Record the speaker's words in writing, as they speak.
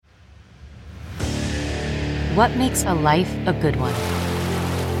What makes a life a good one?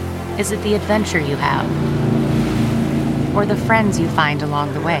 Is it the adventure you have? Or the friends you find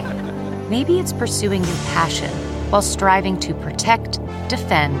along the way? Maybe it's pursuing your passion while striving to protect,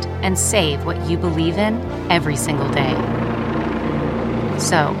 defend, and save what you believe in every single day.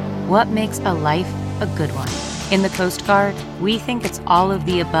 So, what makes a life a good one? In the Coast Guard, we think it's all of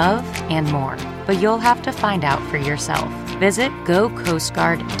the above and more, but you'll have to find out for yourself. Visit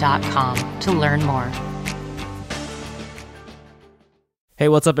gocoastguard.com to learn more. Hey,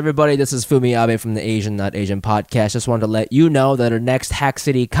 what's up, everybody? This is Fumi Abe from the Asian Not Asian podcast. Just wanted to let you know that our next Hack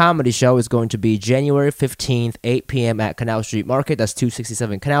City comedy show is going to be January 15th, 8 p.m. at Canal Street Market. That's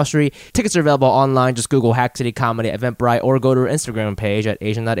 267 Canal Street. Tickets are available online. Just Google Hack City Comedy at Eventbrite or go to our Instagram page at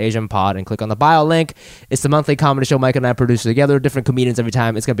Asian Not Asian Pod and click on the bio link. It's the monthly comedy show Mike and I produce together, different comedians every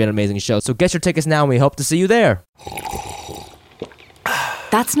time. It's going to be an amazing show. So get your tickets now, and we hope to see you there.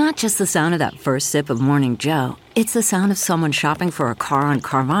 That's not just the sound of that first sip of Morning Joe. It's the sound of someone shopping for a car on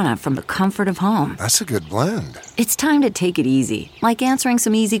Carvana from the comfort of home. That's a good blend. It's time to take it easy, like answering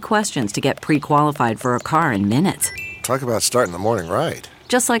some easy questions to get pre-qualified for a car in minutes. Talk about starting the morning right.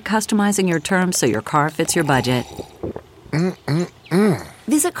 Just like customizing your terms so your car fits your budget.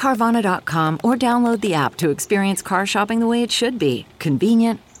 Visit Carvana.com or download the app to experience car shopping the way it should be.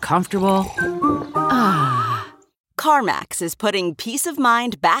 Convenient, comfortable. CarMax is putting peace of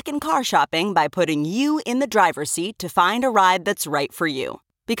mind back in car shopping by putting you in the driver's seat to find a ride that's right for you.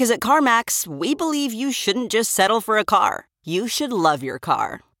 Because at CarMax, we believe you shouldn't just settle for a car. You should love your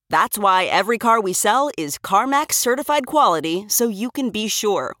car. That's why every car we sell is CarMax certified quality, so you can be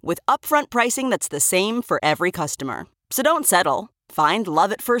sure with upfront pricing that's the same for every customer. So don't settle. Find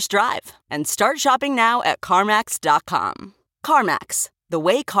love at first drive and start shopping now at CarMax.com. CarMax, the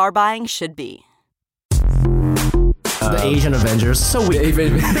way car buying should be. The Asian Avengers. So weak.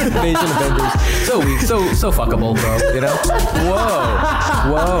 Asian Avengers. So weak. So fuckable, bro. You know?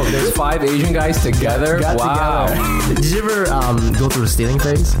 Whoa. There's 5 Asian guys together. Wow. Did you ever go through a stealing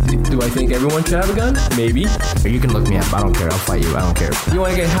phase? Do I think everyone should have a gun? Maybe. You can look me up. I don't care. I'll fight you. I don't care. You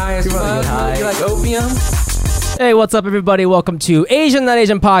want to get high as fuck? You like opium? Hey, what's up, everybody? Welcome to Asian Not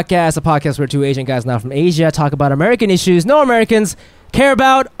Asian Podcast, a podcast where 2 Asian guys now from Asia talk about American issues no Americans care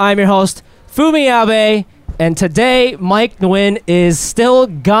about. I'm your host, Fumi Abe. And today, Mike Nguyen is still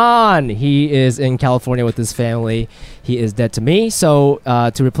gone. He is in California with his family. He is dead to me. So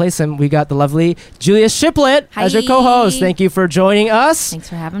to replace him, we got the lovely Julia Shiplett as your co-host. Thank you for joining us. Thanks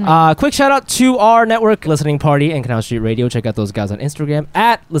for having me. Quick shout out to our network, Listening Party and Canal Street Radio. Check out those guys on Instagram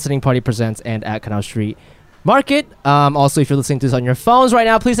at Listening Party Presents and at Canal Street Market. Also, if you're listening to this on your phones right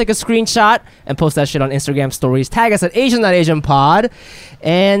now, please take a screenshot and post that shit on Instagram stories. Tag us at Asian Not Asian Pod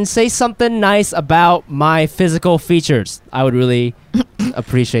and say something nice about my physical features. I would really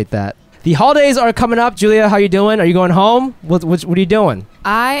appreciate that. The holidays are coming up. Julia, how you doing? Are you going home? What are you doing?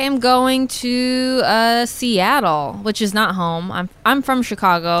 I am going to Seattle, which is not home. I'm from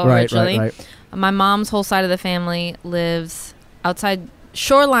Chicago originally. Right. My mom's whole side of the family lives outside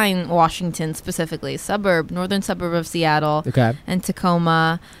Shoreline, Washington, specifically, northern suburb of Seattle, and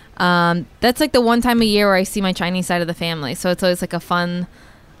Tacoma. That's like the one time a year where I see my Chinese side of the family. So it's always like a fun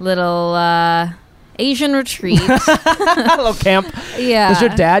little Asian retreat. Little camp. Yeah. Does your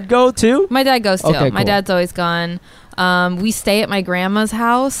dad go too? My dad goes too. Okay, my cool. dad's always gone. We stay at my grandma's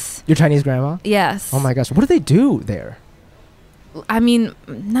house. Your Chinese grandma? Yes. Oh my gosh. What do they do there? I mean,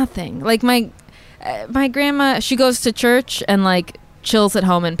 nothing. Like my grandma, she goes to church and like chills at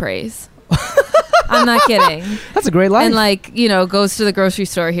home and prays. I'm not kidding. That's a great life. And like, goes to the grocery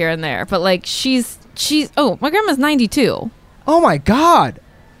store here and there. But like she's my grandma's 92. Oh my God.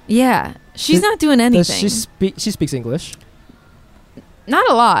 Yeah. She's not doing anything. She speaks English? Not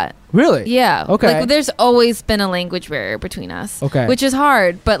a lot. Really? Yeah. Okay. Like there's always been a language barrier between us. Okay. Which is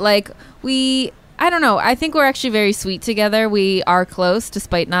hard, but like I don't know. I think we're actually very sweet together. We are close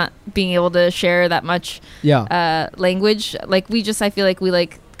despite not being able to share that much language. Like I feel like we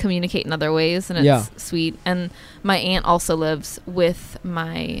like communicate in other ways, and it's sweet. And my aunt also lives with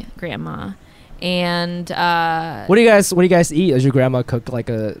my grandma. And what do you guys eat? Does your grandma cook like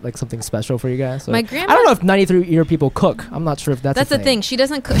something special for you guys? My grandma, I don't know if 93-year people cook. I'm not sure if that's the thing. She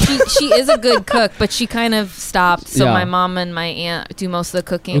doesn't cook. She is a good cook, but she kind of stopped. So my mom and my aunt do most of the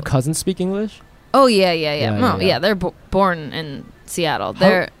cooking. Your cousins speak English? Oh yeah. They're born in Seattle.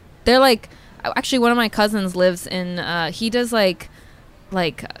 They're like, actually one of my cousins lives in. He does like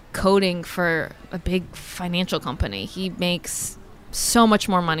coding for a big financial company. He makes so much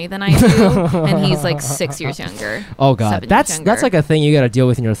more money than I do, and he's like 6 years younger. Oh God, that's like a thing you got to deal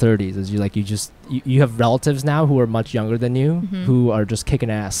with in your 30s. Is you have relatives now who are much younger than you who are just kicking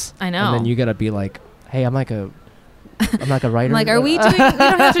ass. I know, and then you got to be like, hey, I'm like a writer. I'm like, are we doing? We don't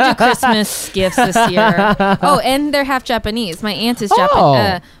have to do Christmas gifts this year. Oh, and they're half Japanese. My aunt is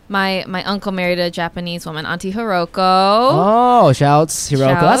Japanese. My uncle married a Japanese woman, Auntie Hiroko. Oh, shouts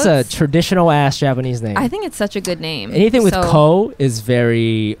Hiroko. Shouts. That's a traditional ass Japanese name. I think it's such a good name. Anything with ko is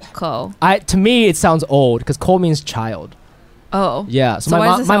very ko. To me, it sounds old because ko means child. Oh, yeah. So why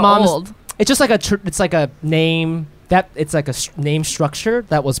does this sound old? It's just like it's like a name it's like a name structure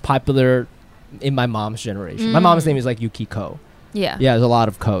that was popular in my mom's generation. My mom's name is like Yukiko. Yeah. Yeah, there's a lot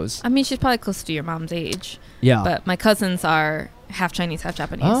of ko's. I mean, she's probably close to your mom's age. Yeah. But my cousins are half Chinese, half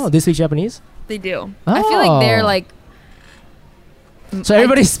Japanese. Oh, they speak Japanese? They do. I feel like they're like... So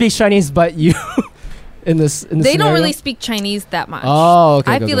everybody speaks Chinese but you in this They scenario? don't really speak Chinese that much. Oh,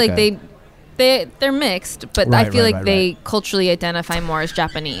 okay. I feel like they're mixed, but I feel like they culturally identify more as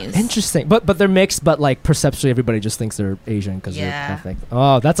Japanese. Interesting. But they're mixed, but like perceptually everybody just thinks they're Asian because they're ethnic.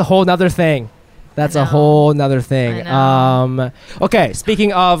 Oh, that's a whole nother thing. That's a whole nother thing. Okay,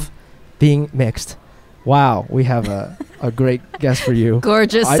 speaking of being mixed. Wow, we have a great guest for you.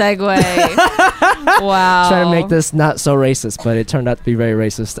 Gorgeous segue. Wow. Trying to make this not so racist, but it turned out to be very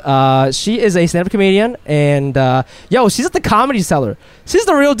racist. She is a stand-up comedian, and she's at the Comedy Cellar. She's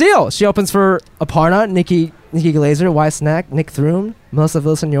the real deal. She opens for Aparna, Nikki Glazer, Wise Snack, Nick Throom, Melissa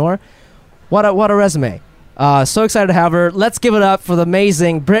Villasenor. What a resume. So excited to have her. Let's give it up for the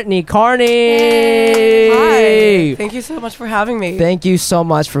amazing Brittany Carney. Hi. Thank you so much for having me. Thank you so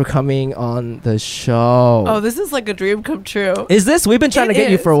much for coming on the show. Oh, this is like a dream come true. Is this? We've been trying to get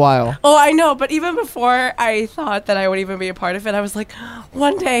you for a while. Oh, I know. But even before I thought that I would even be a part of it, I was like,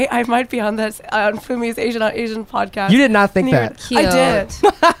 one day I might be on this on Fumi's Asian on Asian podcast. You did not think that. Cute. I did.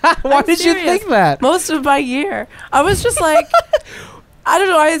 Why did you think that? Most of my year. I was just like... I don't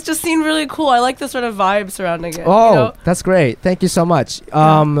know. It just seemed really cool. I like the sort of vibe surrounding it. Oh, you know? That's great. Thank you so much.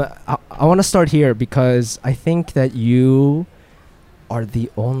 I want to start here because I think that you are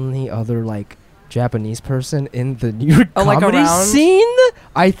the only other like Japanese person in the New York comedy scene.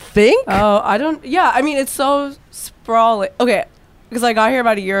 I think. Oh, I don't. Yeah, I mean it's so sprawling. Okay, because I got here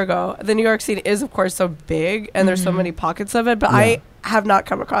about a year ago. The New York scene is of course so big, and there's so many pockets of it. But I have not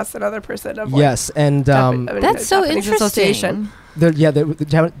come across another person of like, and that's so Japanese interesting. Association.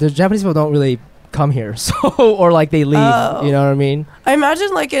 the Japanese people don't really come here, so or like they leave. You know what I mean? I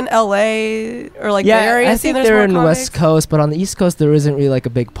imagine like in LA or like the area. I think they're in the West Coast, but on the East Coast there isn't really like a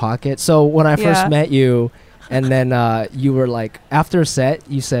big pocket. So when I first met you, and then you were like after a set,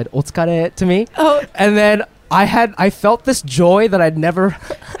 you said "otsukare" to me, and then I felt this joy that I'd never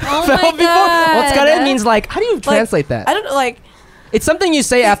felt before. Otsukare means like, how do you translate that? I don't know, like. It's something you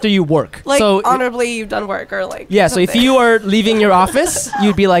say after you work. Like, so honorably, you've done work, or like... Yeah, something. So if you are leaving your office,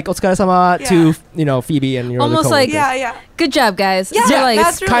 you'd be like, "Otsukare-sama" to, Phoebe and your almost other like, yeah. Good job, guys. Yeah, like,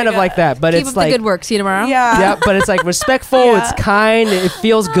 it's really kind of like that, but keep it's up like... the good work. See you tomorrow. Yeah, but it's like respectful, it's kind, it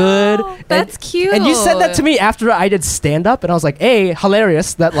feels good. That's cute. And you said that to me after I did stand-up, and I was like, hey,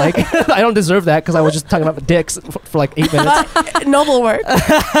 hilarious that, like, I don't deserve that, because I was just talking about dicks for like 8 minutes. Noble work.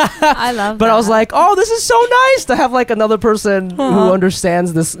 I love But that. I was like, oh, this is so nice to have, like, another person who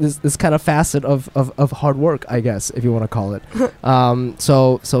understands this kind of facet of hard work, I guess, if you want to call it.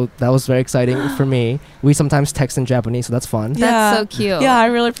 So that was very exciting for me. We sometimes text in Japanese, so that's fun. That's so cute. Yeah, I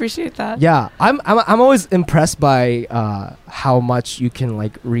really appreciate that. Yeah, I'm always impressed by how much you can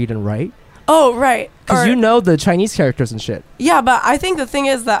like read and write. Oh, right. Because you know the Chinese characters and shit. Yeah, but I think the thing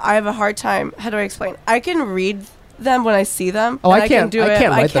is that I have a hard time. How do I explain? I can read them when I see them. Oh, and I can't.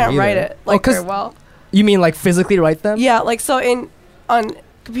 I can't write it like very well. You mean like physically write them? Yeah, like so on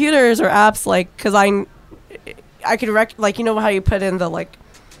computers or apps, like because I could like you know how you put in the like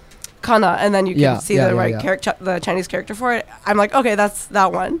kana and then you can see the right character, the Chinese character for it. I'm like, okay, that's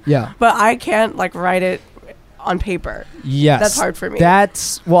that one. Yeah. But I can't like write it on paper. Yes. That's hard for me. A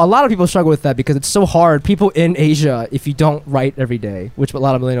lot of people struggle with that because it's so hard. People in Asia, if you don't write every day, which a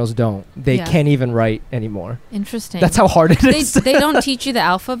lot of millennials don't, they can't even write anymore. Interesting. That's how hard it is. They don't teach you the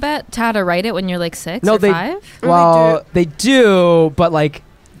alphabet, how to write it when you're like 6 or 5? Well, they do, but like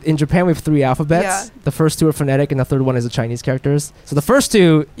in Japan we have 3 alphabets. Yeah. The first 2 are phonetic and the third one is the Chinese characters. So the first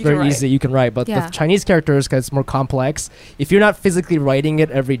 2 very easy, you can write, but the Chinese characters, because it's more complex, if you're not physically writing it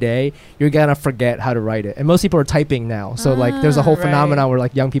every day, you're gonna forget how to write it. And most people are typing now, so like there's a whole phenomenon where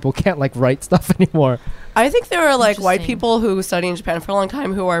like young people can't like write stuff anymore. I think there are like white people who study in Japan for a long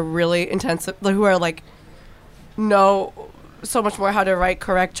time who are really intensive, who are like know so much more how to write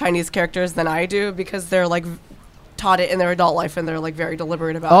correct Chinese characters than I do because they're like taught it in their adult life and they're like very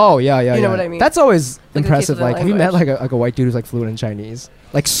deliberate about it. You know what I mean? That's always impressive. Like, have you met like a white dude who's like fluent in Chinese?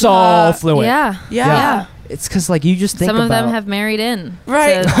 Like fluent. Yeah. It's because like you just think some of them have married in,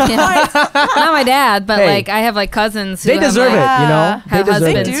 right? Not my dad, but like I have like cousins. They deserve it, you know. Have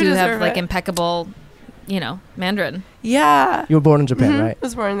husbands who have like impeccable, Mandarin. Yeah. You were born in Japan, right? I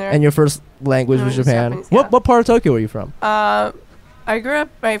was born there. And your first language was Japan. Japanese, What part of Tokyo were you from? I grew up.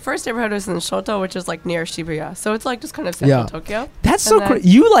 My first neighborhood was in Shoto, which is like near Shibuya, so it's like just kind of central Tokyo. That's so crazy.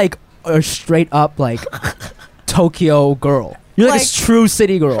 You like are straight up like Tokyo girl. You're like a true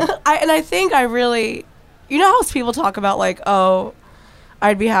city girl. I think I really. You know how people talk about like, oh,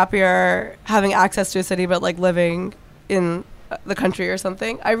 I'd be happier having access to a city, but like living in the country or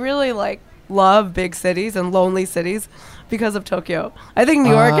something. I really like love big cities and lonely cities because of Tokyo. I think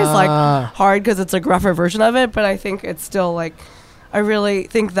New York is like hard because it's a gruffer version of it, but I think it's still like, I really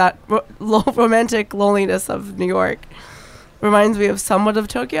think that romantic loneliness of New York reminds me of somewhat of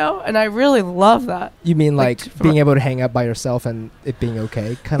Tokyo, and I really love that. You mean like being able to hang out by yourself and it being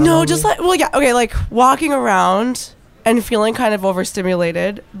okay? Kind of. No, just like like walking around and feeling kind of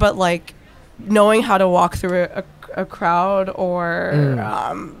overstimulated, but like knowing how to walk through a crowd or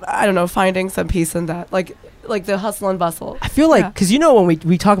I don't know, finding some peace in that, like the hustle and bustle. I feel like because when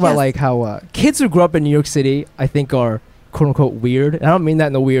we talk about like how kids who grew up in New York City, I think are quote unquote weird. And I don't mean that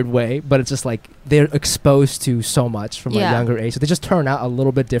in a weird way, but it's just like they're exposed to so much from a younger age, so they just turn out a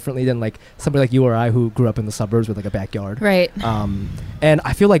little bit differently than like somebody like you or I who grew up in the suburbs with like a backyard. Right. And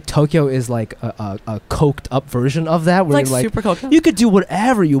I feel like Tokyo is like a coked up version of that, where it's like super coked up. You could do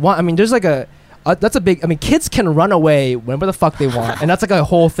whatever you want. I mean, there's like that's a big. I mean, kids can run away whenever the fuck they want, and that's like a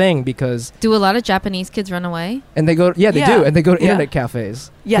whole thing because. Do a lot of Japanese kids run away? And they go, they do, and they go to internet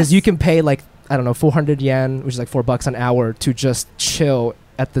cafes. Yes. Because you can pay like, I don't know, 400 yen, which is like $4 an hour, to just chill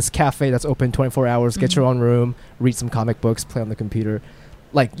at this cafe that's open 24 hours, get your own room, read some comic books, play on the computer.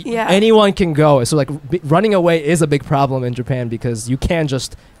 Like anyone can go. So like running away is a big problem in Japan because you can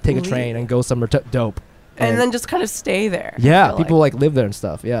just take a train and go somewhere dope. And then just kind of stay there. Yeah, people like live there and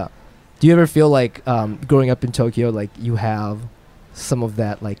stuff. Yeah. Do you ever feel like growing up in Tokyo, like you have some of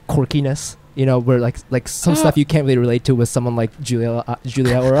that like quirkiness? Where like some stuff you can't really relate to with someone like Julia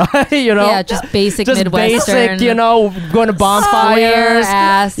or I, Yeah, just basic Midwestern. Basic, going to bonfires.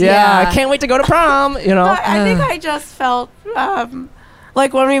 I can't wait to go to prom, I think I just felt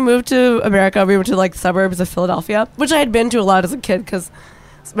like when we moved to America, we went to like suburbs of Philadelphia, which I had been to a lot as a kid because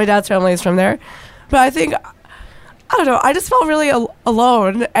my dad's family is from there. But I think, I don't know, I just felt really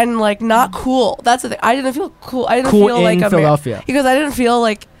alone and like not cool. That's the thing. I didn't feel cool. I didn't feel like Philadelphia because I didn't feel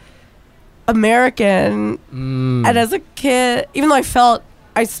like American. And as a kid, even though I felt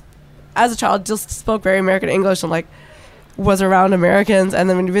as a child just spoke very American English and like was around Americans, and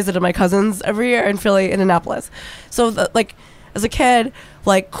then when we visited my cousins every year in Philly, in Annapolis, so like as a kid,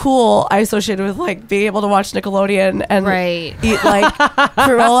 like cool I associated with like being able to watch Nickelodeon and eat like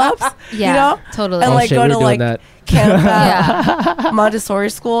fruit roll-ups, totally, and like go to like camp at Montessori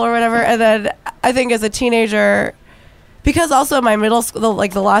school or whatever. And then I think as a teenager, because also my middle school,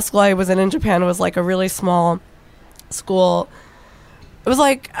 like the last school I was in Japan was like a really small school. It was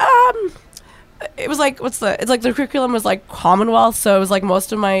like it's like the curriculum was like Commonwealth, so it was like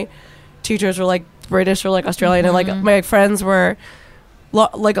most of my teachers were like British or like Australian, and like my friends were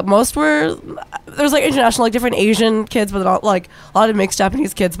most were, there was like international, like different Asian kids, but not like a lot of mixed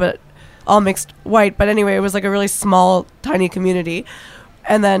Japanese kids, but all mixed white. But anyway, it was like a really small tiny community.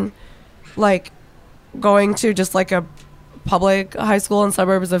 And then like going to just like a public high school in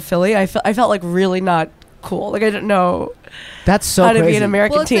suburbs of Philly, I felt like really not cool. Like I didn't know that's so how to crazy. be an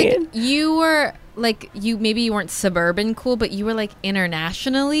American teen. Like you were like maybe you weren't suburban cool, but you were like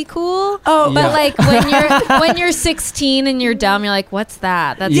internationally cool. Oh, but like when you're 16 and you're dumb, you're like, what's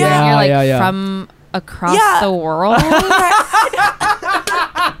that? That's you're like from across the world.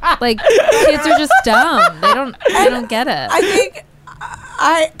 Like kids are just dumb. They don't get it. I think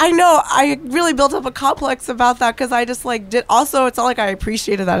I know I really built up a complex about that because I just like did. Also, it's not like I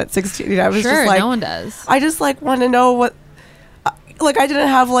appreciated that at 16. I was just like, no one does. I just like want to know what. Like I didn't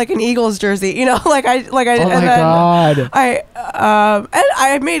have like an Eagles jersey, like I oh and my God. And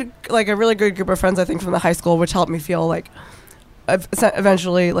I made like a really good group of friends, I think, from the high school, which helped me feel like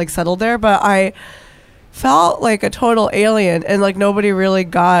eventually like settled there. But I felt like a total alien, and like nobody really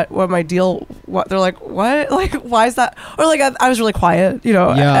got what my deal. What they're like, what? Like, why is that? Or like I was really quiet,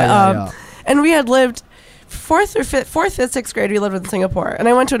 And we had lived fourth, fifth, sixth grade. We lived in Singapore, and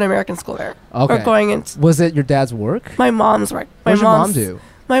I went to an American school there. Okay. Or going into. Was it your dad's work? My mom's work. What did your mom do?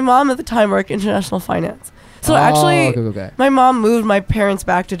 My mom at the time worked international finance. So actually, my mom moved my parents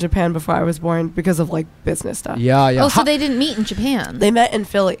back to Japan before I was born because of like business stuff. Yeah. Oh, so they didn't meet in Japan. They met in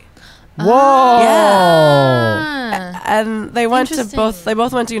Philly. Whoa. Yeah. And they went to both. They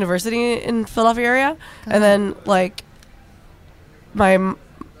both went to university in Philadelphia area, and then like then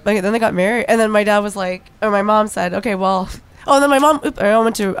they got married, and then my dad was like, or my mom said, okay, well, and then my mom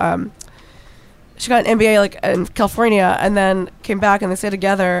went to she got an MBA like in California, and then came back and they stayed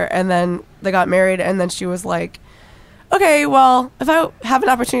together, and then they got married, and then she was like, okay, well, if I have an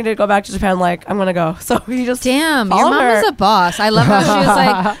opportunity to go back to Japan, like, I'm gonna go. So he just your mom is a boss. I love how she was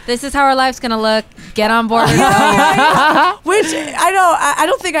like, this is how our life's gonna look. Get on board. Which I know, I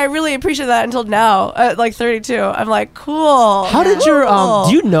don't think I really appreciate that until now, at like 32. I'm like, cool. How did your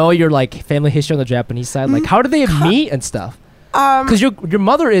do you know your like family history on the Japanese side? Like, how did they meet and stuff? Because your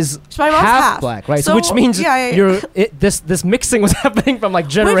mother is half black, right? So which means this mixing was happening from like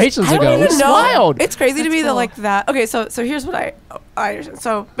generations ago. It's wild. It's crazy to me that like that. Okay, so here's what I understand.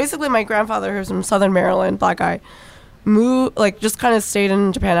 So basically, my grandfather, who's from Southern Maryland, black guy, moved like just kind of stayed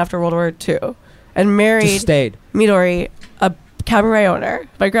in Japan after World War II, and married Midori, a cabaret owner,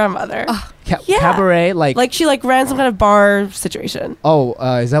 my grandmother. Cabaret, like she like ran some kind of bar situation. Oh,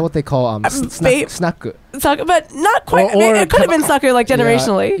 is that what they call snaku? But not quite. It could have been snaku like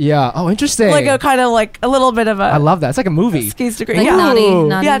generationally. Yeah. Oh, interesting. Like a kind of like a little bit of a. I love that. It's like a movie. Skis degree. Like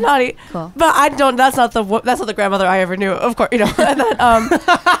naughty. Yeah, naughty. Cool. But I don't. That's not the grandmother I ever knew. Of course, you know. And then,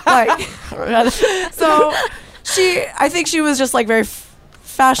 like, so I think she was just like very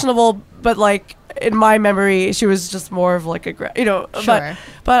fashionable, but like in my memory, she was just more of like a, Sure.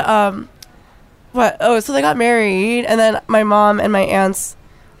 So they got married, and then my mom and my aunts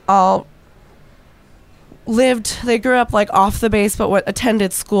all they grew up like off the base, but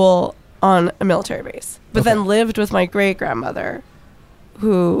attended school on a military base, but then lived with my great grandmother,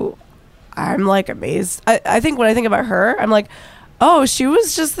 who I'm like amazed. I think when I think about her, I'm like, oh, she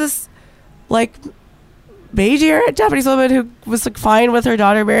was just this like Meiji Japanese woman who was like fine with her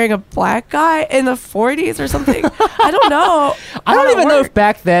daughter marrying a black guy in the 40s or something. I don't know. I don't even know if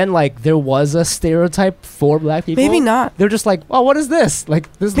back then like there was a stereotype for black people. Maybe not. They're just like, oh, what is this? Like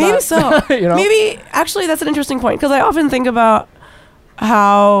this. Maybe not, so. You know? Maybe actually that's an interesting point, because I often think about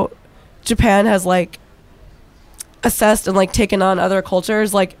how Japan has like assessed and like taken on other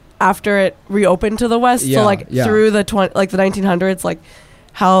cultures like after it reopened to the West. So like through the the 1900s, like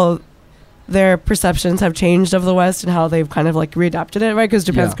how their perceptions have changed of the West and how they've kind of like readapted it, right? Because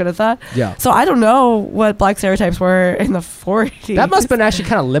Japan's good at that. Yeah. So I don't know what black stereotypes were in the 40s. That must have been actually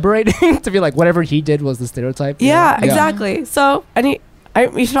kind of liberating to be like whatever he did was the stereotype. Yeah, exactly. So and he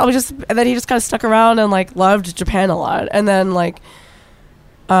probably just, and then he just kind of stuck around and like loved Japan a lot. And then like,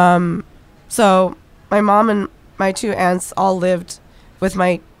 so my mom and my two aunts all lived with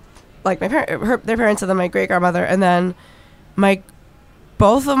their parents, and then my great grandmother, and then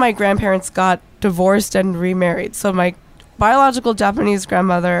both of my grandparents got divorced and remarried. So my biological Japanese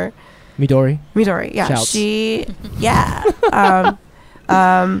grandmother, Midori, yeah, Shouts.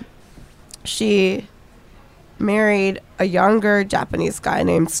 She married a younger Japanese guy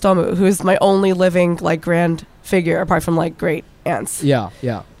named Tsutomu, who's my only living like grand figure apart from like great aunts. Yeah.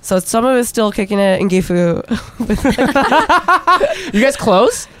 So Tsutomu is still kicking it in Gifu. You guys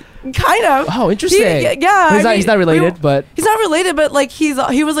close? Kind of. Oh, interesting. He's not related, but he's not related, but like he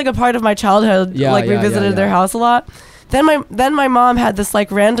was like a part of my childhood. We visited their house a lot. Then my mom had this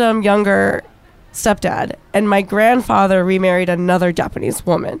like random younger stepdad, and my grandfather remarried another Japanese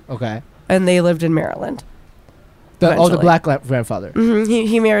woman. Okay. And they lived in Maryland. The black grandfather. Mm-hmm.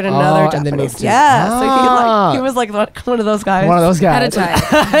 He married another Japanese. So he was like one of those guys. At a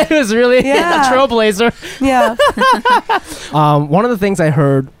time. He was really a trailblazer. Yeah. One of the things I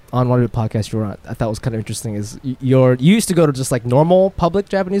heard on one of the podcasts you were on, I thought was kind of interesting, is you used to go to just like normal public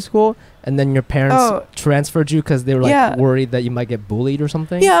Japanese school, and then your parents transferred you because they were like worried that you might get bullied or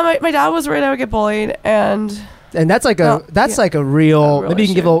something. Yeah, my dad was worried I would get bullied, and that's like like a real maybe you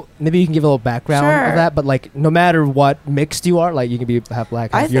can give a little background of that, but like no matter what mixed you are, like you can be half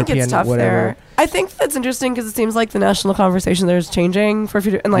black, half European, think it's tough whatever. There. I think that's interesting because it seems like the national conversation there is changing for a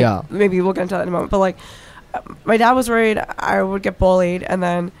few, and like maybe we'll get into that in a moment, but like my dad was worried I would get bullied, and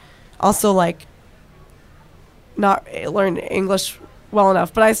then also like not learn English well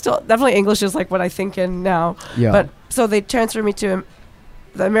enough, but I still definitely English is like what I think in now. But so they transferred me to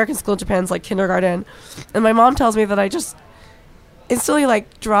the American school in Japan's like kindergarten, and my mom tells me that I just instantly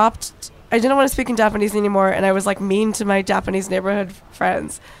like dropped. I didn't want to speak in Japanese anymore, and I was like mean to my Japanese neighborhood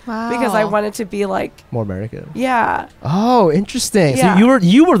friends because I wanted to be like more American. Yeah. Oh, interesting. Yeah. So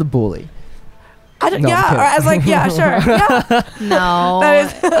you were the bully. I was like, yeah, sure. Yeah. No.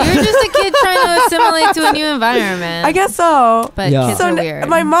 You're just a kid trying to assimilate to a new environment. I guess so. But kids are weird.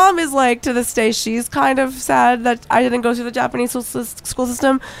 My mom is like, to this day, she's kind of sad that I didn't go through the Japanese school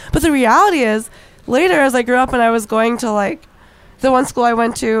system. But the reality is, later as I grew up and I was going to like, the one school I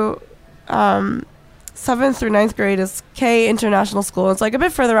went to, 7th through 9th grade is K International School. It's like a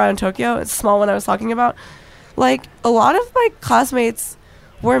bit further out in Tokyo. It's a small one I was talking about. Like, a lot of my classmates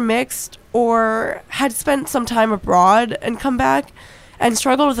were mixed or had spent some time abroad and come back and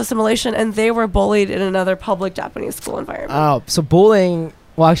struggled with assimilation, and they were bullied in another public Japanese school environment. Oh, so bullying.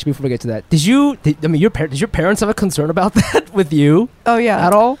 Well, actually, before we get to that, did your parents have a concern about that with you? Oh yeah,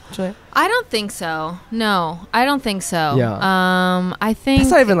 at all? Actually, I don't think so. No, I don't think so. Yeah. I think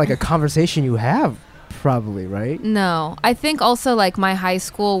that's not even like a conversation you have. Probably, right? No. I think also like my high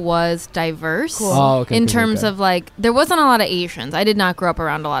school was diverse. Cool. Oh, okay, in terms of like, there wasn't a lot of Asians. I did not grow up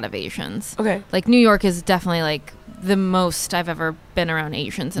around a lot of Asians. Okay. Like New York is definitely like the most I've ever been around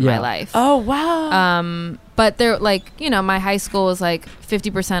Asians in my life. Oh, wow. But they're like, you know, my high school was like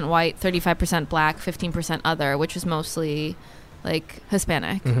 50% white, 35% black, 15% other, which was mostly like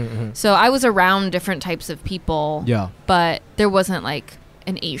Hispanic. So I was around different types of people. Yeah. But there wasn't like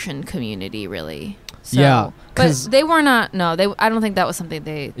an Asian community really. So, yeah, but they were not. No, I don't think that was something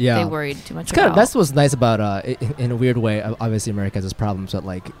they worried too much about. That's what's nice about in a weird way. Obviously, America has its problems, but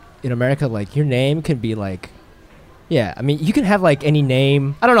like in America, like your name can be like, yeah. I mean, you can have like any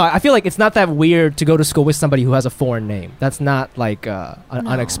name. I don't know. I feel like it's not that weird to go to school with somebody who has a foreign name. That's not like an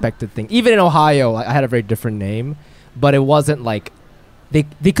unexpected thing. Even in Ohio, I had a very different name, but it wasn't like they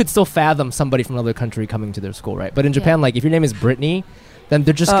could still fathom somebody from another country coming to their school, right? But in Japan, like if your name is Brittany, then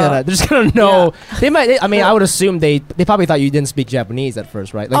they're just gonna know. Yeah. They might. I mean, I would assume they probably thought you didn't speak Japanese at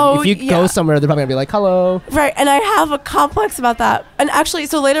first, right? Like if you go somewhere, they're probably gonna be like, "Hello." Right, and I have a complex about that. And actually,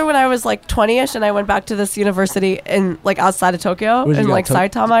 so later when I was like 20ish, and I went back to this university in like outside of Tokyo in like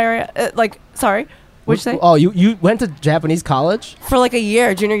Saitama area. What'd you say? Oh, you went to Japanese college for like a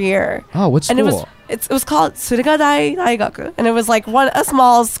year, junior year. Oh, what school? And it was called Tsuruga Daigaku, and it was like a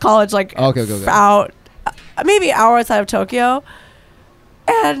small college, like out maybe an hour outside of Tokyo.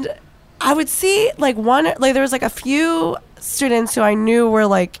 And I would see like there was like a few students who I knew were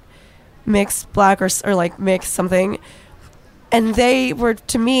like mixed black or like mixed something, and they were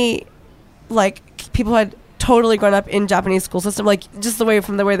to me like people who had totally grown up in Japanese school system, like just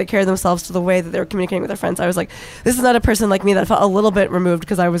from the way they carried themselves to the way that they were communicating with their friends. I was like, this is not a person like me that felt a little bit removed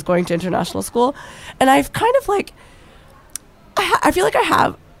because I was going to international school. And I've kind of like I feel like I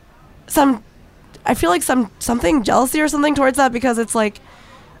have something jealousy or something towards that, because it's like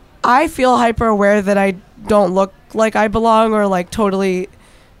I feel hyper aware that I don't look like I belong or like totally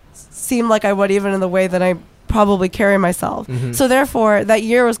seem like I would, even in the way that I probably carry myself. So therefore that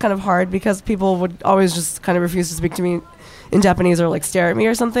year was kind of hard because people would always just kind of refuse to speak to me in Japanese or like stare at me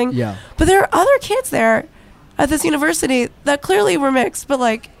or something. Yeah. But there are other kids there at this university that clearly were mixed, but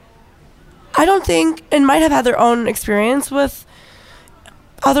like I don't think, and might have had their own experience with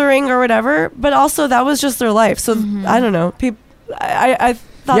othering or whatever, but also that was just their life. So I don't know. I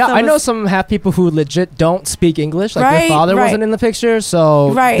thought I know some half people who legit don't speak English. Like their father wasn't in the picture,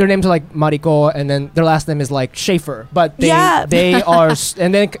 so their names are like Mariko, and then their last name is like Schaefer. But they are,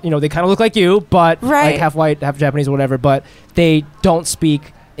 and then they kind of look like you, but like half white, half Japanese, or whatever. But they don't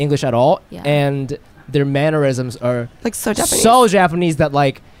speak English at all, and their mannerisms are like so Japanese that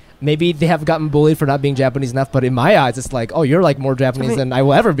like. Maybe they have gotten bullied for not being Japanese enough, but in my eyes, it's like, oh, you're like more Japanese than I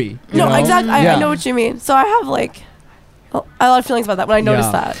will ever be. No, exactly. I know what you mean. So I have like a lot of feelings about that when I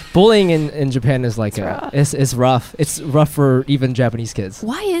noticed that. Bullying in Japan is like it's rough. It's rough for even Japanese kids.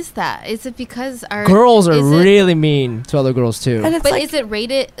 Why is that? Is it because our girls are really mean to other girls too? And but is it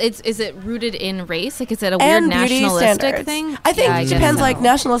rated? Is it rooted in race? Like, is it a weird nationalistic thing? I think Japan's like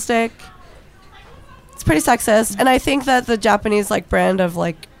nationalistic. It's pretty sexist, and I think that the Japanese like brand of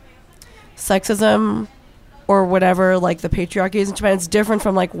like sexism or whatever, like the patriarchy is in Japan, it's different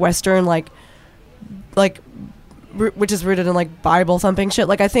from like Western like which is rooted in like Bible thumping shit.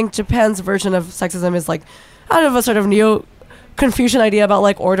 Like I think Japan's version of sexism is like out of a sort of neo-Confucian idea about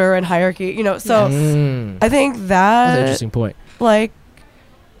like order and hierarchy, so I think that's an interesting point, like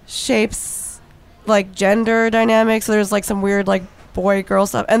shapes like gender dynamics. So there's like some weird like boy girl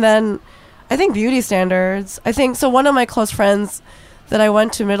stuff, and then I think beauty standards. I think so. One of my close friends that I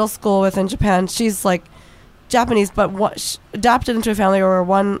went to middle school with in Japan, she's like Japanese, but adopted into a family where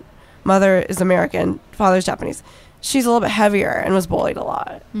one mother is American, father's Japanese. She's a little bit heavier and was bullied a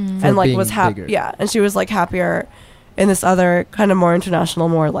lot, and like was happy. Yeah, and she was like happier in this other kind of more international,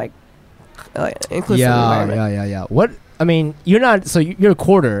 more like inclusive environment. Yeah. What I mean, you're not. So you're a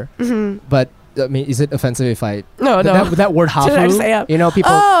quarter, but I mean, is it offensive if I? No. That word hafu. You know,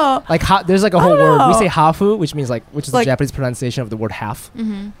 people like there's like a whole word. We say hafu, which means which is the Japanese pronunciation of the word half.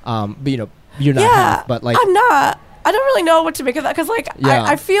 But you know, you're not half. But like, I'm not. I don't really know what to make of that because like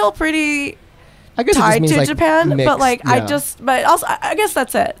I feel pretty. I guess tied to Japan, mixed, but like but also I guess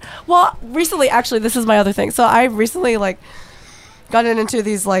that's it. Well, recently, actually, this is my other thing. So I recently like gotten into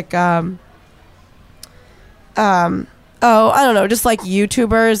these like I don't know, just like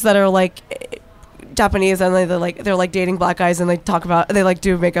YouTubers that are like Japanese and they're like dating black guys and they like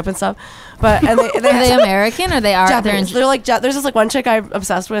do makeup and stuff. But and they are they American or they are Japanese? They're like there's this like one chick I'm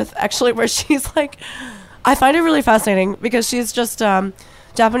obsessed with actually where she's like, I find it really fascinating because she's just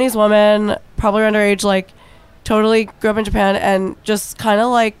Japanese woman, probably underage, like totally grew up in Japan and just kind of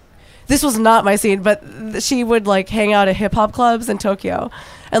like, this was not my scene, but she would like hang out at hip hop clubs in Tokyo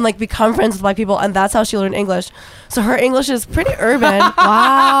and like become friends with black people, and that's how she learned English. So her English is pretty urban.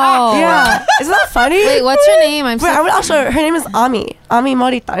 Wow. Yeah. Isn't that funny? Wait, what's her name? I'll show her. Her name is Ami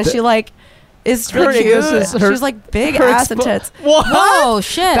Morita, and she like is really cute. She's like big ass and tits. Whoa,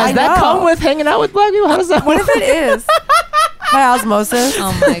 shit. Does that come with hanging out with black people? How does that work? What if it is? By osmosis.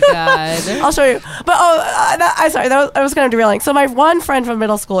 Oh my god. I'll show you. But I was kind of derailing. So my one friend from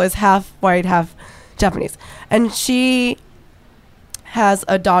middle school is half white, half Japanese, and she has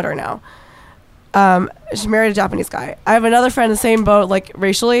a daughter now. She married a Japanese guy. I have another friend in the same boat, like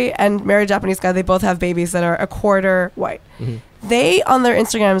racially, and married a Japanese guy. They both have babies that are a quarter white. They on their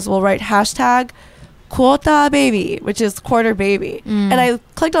Instagrams will write hashtag quota baby, which is quarter baby. And I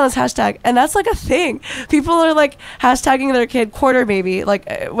clicked on this hashtag, and that's like a thing. People are like hashtagging their kid quarter baby,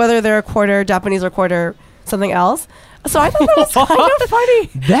 like whether they're a quarter Japanese or quarter something else. So I thought that was kind of funny.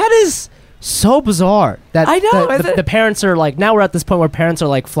 That is so bizarre. That I know. The parents are like, now we're at this point where parents are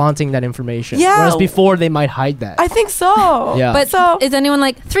like flaunting that information. Yeah. Whereas before they might hide that. I think so. Yeah. But so is anyone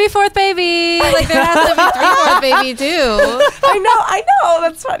like 3/4 baby? Like there has to be 3/4 baby too. I know.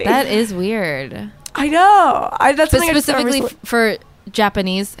 That's funny. That is weird. I know. That's but specifically for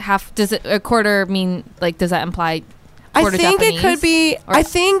Japanese, does it a quarter mean like? Does that imply? I think Japanese? It could be. I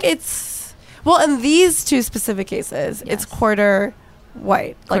think it's in these two specific cases, yes. It's quarter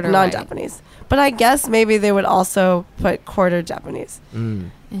white, quarter like non-Japanese. White. But I guess maybe they would also put quarter Japanese.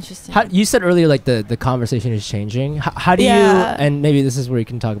 Interesting. You said earlier like the conversation is changing. How do you? And maybe this is where you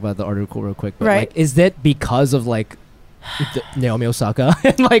can talk about the article real quick. But right. Like, is that because of like? Naomi Osaka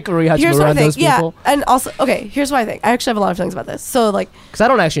and like Rui Hachimura and those people. Yeah, and also, okay, here's what I think. I actually have a lot of feelings about this. So like, because I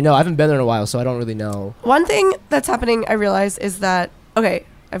don't actually know. I haven't been there in a while, so I don't really know. One thing that's happening, I realize, is that I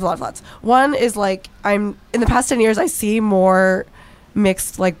have a lot of thoughts. One is like, in the past 10 years, I see more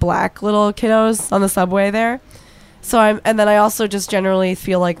mixed like black little kiddos on the subway there. So and then I also just generally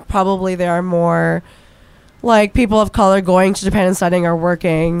feel like probably there are more like people of color going to Japan and studying or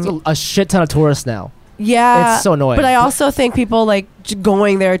working. It's a shit ton of tourists now. Yeah, it's so annoying. But I also think people like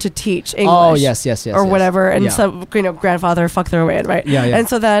going there to teach English. Oh yes, or whatever, and some grandfather fuck their way in, right? Yeah. And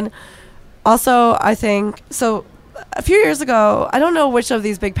so then, also I think so. A few years ago, I don't know which of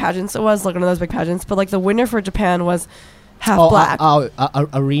these big pageants it was, like one of those big pageants, but like the winner for Japan was half black.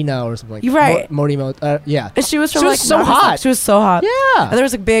 Arena or something. You're right. Morimoto. Yeah. And she was from so hot. She was so hot. Yeah. And there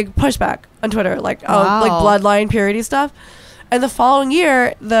was a big pushback on Twitter, like like bloodline purity stuff. And the following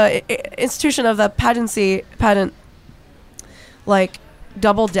year, the institution of the pageant, like,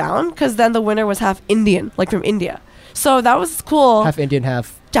 doubled down because then the winner was half Indian, like from India. So that was cool. Half Indian,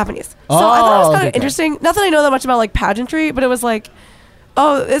 half Japanese. So I thought it was kind of interesting. Not that I know that much about like pageantry, but it was like,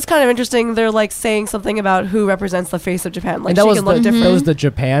 it's kind of interesting. They're like saying something about who represents the face of Japan. Like, and that was the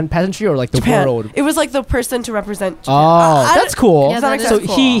Japan pageantry or like the Japan. world? It was like the person to represent Japan. Oh, that's cool. Yeah, so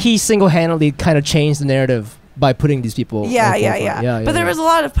cool. He single-handedly kind of changed the narrative by putting these people. Yeah. But there was a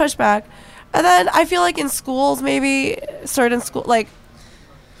lot of pushback. And then I feel like in schools, maybe certain school, like,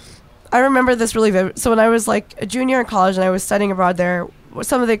 I remember this really vivid. So when I was like a junior in college and I was studying abroad there,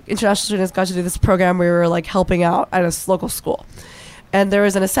 some of the international students got to do this program where we were like helping out at a local school. And there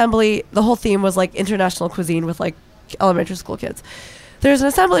was an assembly. The whole theme was like international cuisine with like elementary school kids. There's an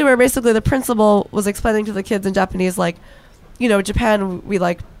assembly where basically the principal was explaining to the kids in Japanese, like, Japan, we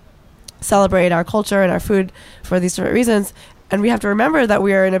like celebrate our culture and our food for these different reasons, and we have to remember that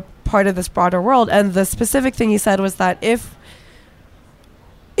we are in a part of this broader world. And the specific thing he said was that if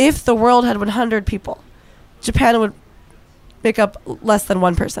the world had 100 people, Japan would make up less than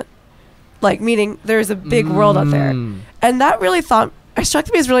one person, like meaning there's a big world out there. And that really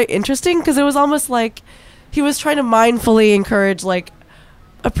struck me as really interesting because it was almost like he was trying to mindfully encourage like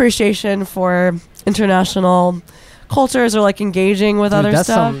appreciation for international cultures or like engaging with other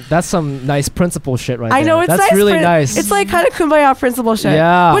stuff. That's some nice principle shit right I know there. it's that's nice really nice. It's like kind of kumbaya principle shit.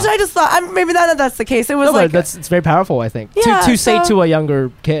 Yeah. Which I just thought maybe that's the case. It was it's very powerful. I think yeah, to say to a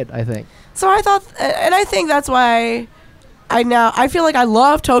younger kid. I think. So I thought, and I think that's why I feel like I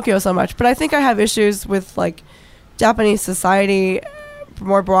love Tokyo so much, but I think I have issues with like Japanese society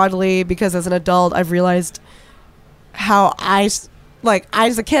more broadly because as an adult I've realized how I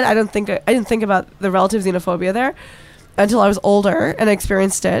as a kid I didn't think about the relative xenophobia there until I was older and I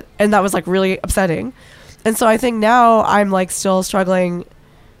experienced it, and that was like really upsetting. And so I think now I'm like still struggling.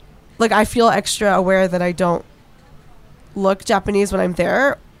 Like I feel extra aware that I don't look Japanese when I'm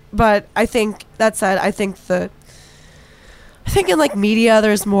there. But I think that said, I think in like media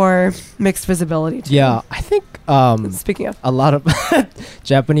there's more mixed visibility too. Yeah, I think speaking of a lot of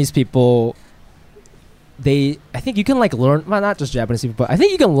Japanese people, I think you can like learn, well, not just Japanese people, but I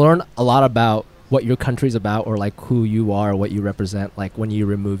think you can learn a lot about what your country's about or like who you are, what you represent, like when you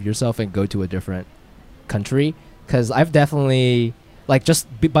remove yourself and go to a different country. Because I've definitely like just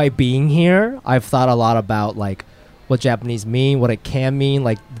by being here, I've thought a lot about like what Japanese mean, what it can mean,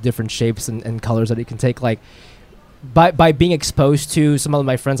 like the different shapes and colors that it can take. Like by being exposed to some of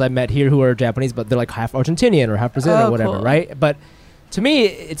my friends I met here who are Japanese, but they're like half Argentinian or half Brazilian or whatever, cool. Right? But to me,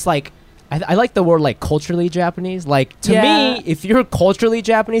 it's like I like the word like culturally Japanese. Like to me, if you're culturally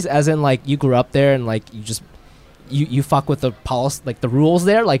Japanese, as in like you grew up there and like you just you fuck with the policy, like the rules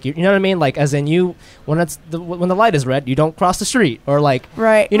there, like you know what I mean, like as in you when the light is red, you don't cross the street, or like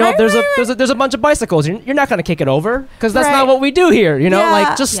right, you know, right, there's a bunch of bicycles, you're not gonna kick it over because that's not what we do here, you know,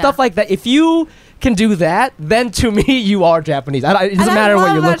 like just stuff like that. If you can do that, then to me you are Japanese. It doesn't matter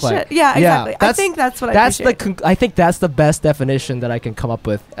what you look like. Yeah, exactly. I think that's what I appreciate. I think that's the best definition that I can come up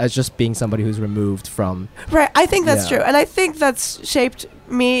with as just being somebody who's removed from. Right, I think that's true, and I think that's shaped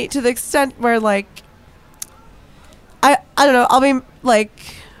me to the extent where like. I don't know. I'll be like,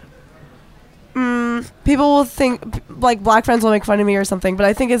 people will think like black friends will make fun of me or something, but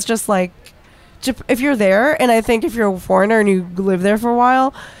I think it's just like, if you're there, and I think if you're a foreigner and you live there for a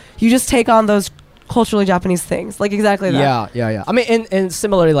while, you just take on those culturally Japanese things, like exactly that. Yeah. I mean, and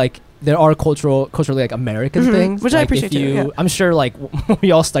similarly, like there are culturally like American things, which like I appreciate too. Yeah. I'm sure like we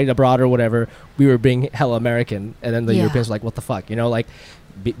all studied abroad or whatever, we were being hella American, and then the Europeans were like, what the fuck, you know, like.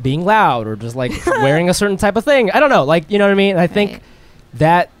 Being loud or just like wearing a certain type of thing. I don't know, like, you know what I mean? I think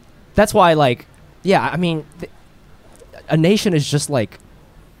that's why, like, I mean, a nation is just like,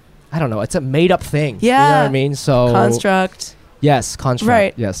 I don't know, it's a made up thing. Yeah. You know what I mean? So construct. Yes, construct.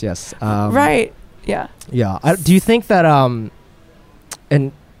 Right. Yes. Right. Yeah. Yeah. Do you think that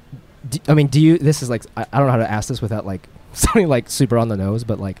do you, this is like, I don't know how to ask this without like something like super on the nose,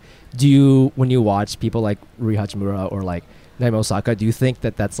 but like, do you, when you watch people like Rui Hachimura or like Naomi Osaka, do you think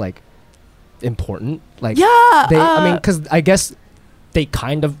that that's like important? Like, I mean, because I guess they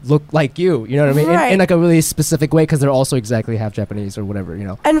kind of look like you know what I mean? In like a really specific way, because they're also exactly half Japanese or whatever, you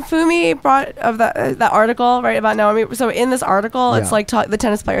know. And Fumi brought of that article, right, about Naomi. So in this article, it's like the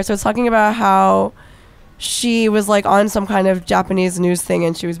tennis player. So it's talking about how she was like on some kind of Japanese news thing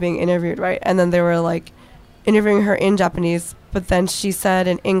and she was being interviewed, right? And then they were like interviewing her in Japanese, but then she said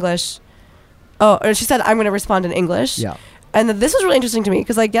in English, or she said, I'm going to respond in English. Yeah. And this was really interesting to me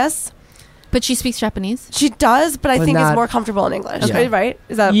because I guess... But she speaks Japanese? She does, but I think is more comfortable in English. Okay. Right?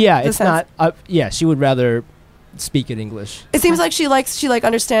 Is that it's sense? Not... she would rather speak in English. It seems like she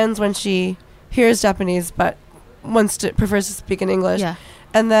understands when she hears Japanese, but prefers to speak in English. Yeah.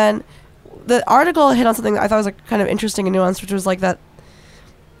 And then the article hit on something that I thought was like kind of interesting and nuanced, which was like that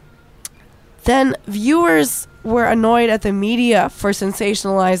then viewers were annoyed at the media for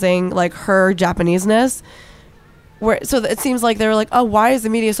sensationalizing like her Japaneseness. So it seems like they were like, oh, why is the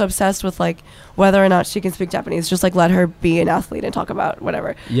media so obsessed with like whether or not she can speak Japanese? Just like let her be an athlete and talk about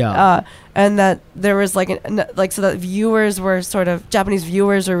whatever. Yeah. And that there was like so that viewers were Japanese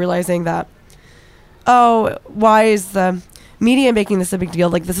viewers were realizing that, oh, why is the media making this a big deal?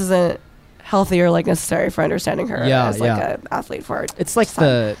 Like this isn't healthy or like necessary for understanding her as like an athlete for it. It's like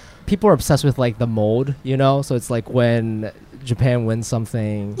people are obsessed with like the mold, you know. So it's like when Japan wins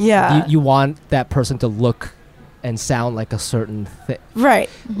something, you want that person to look and sound like a certain thing, right?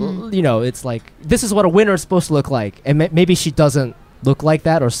 Mm-hmm. You know, it's like this is what a winner is supposed to look like, and maybe she doesn't look like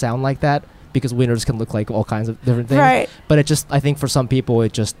that or sound like that because winners can look like all kinds of different things, right? But it just, I think for some people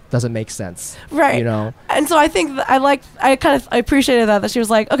it just doesn't make sense, right? You know, and so I think I appreciated that she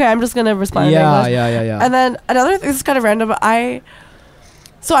was like, okay, I'm just gonna respond in English. Yeah. And then another thing, this is kind of random, but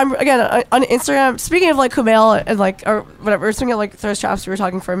so I'm again on Instagram. Speaking of like Kumail and like or whatever, speaking of like thirst traps, we were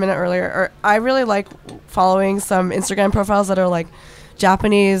talking for a minute earlier. Or I really like following some Instagram profiles that are like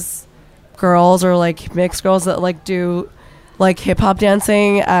Japanese girls or like mixed girls that like do like hip hop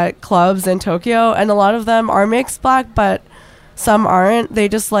dancing at clubs in Tokyo, and a lot of them are mixed black, but some aren't. They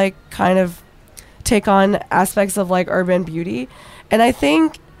just like kind of take on aspects of like urban beauty, and I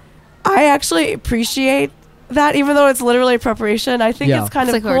think I actually appreciate that, even though it's literally appropriation. I think it's kind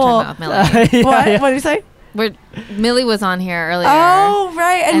of like cool. What we're talking about, Millie. What did you say? Millie was on here earlier. Oh,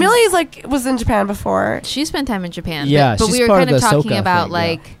 right. And Millie's like was in Japan before. She spent time in Japan. Yeah, but she's we were part kind of of the talking Soka about thing,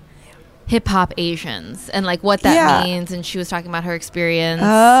 like hip hop Asians and like what that means, and she was talking about her experience.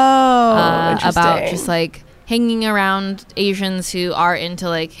 Oh, about just like hanging around Asians who are into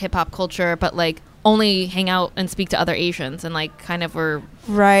like hip hop culture, but like only hang out and speak to other Asians, and like kind of were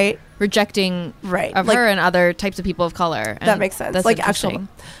rejecting of like, her and other types of people of color. And that makes sense. That's like interesting.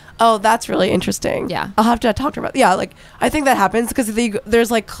 Oh, that's really interesting. Yeah, I'll have to talk to her about. Yeah, like I think that happens because there's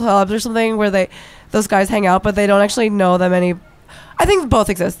like clubs or something where those guys hang out, but they don't actually know them any. I think both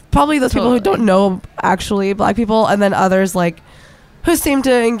exist. Probably those people who don't know actually black people, and then others like who seem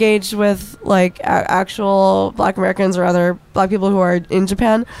to engage with like actual black Americans or other black people who are in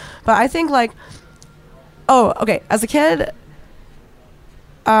Japan. But I think like, oh, okay. As a kid,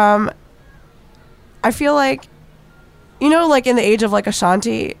 I feel like, you know, like in the age of like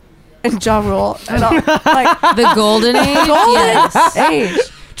Ashanti and Ja Rule and all, like the golden age, age,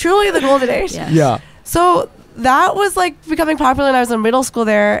 truly the golden age. Yes. Yeah. So that was like becoming popular when I was in middle school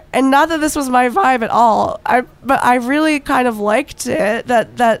there, and not that this was my vibe at all. But I really kind of liked it.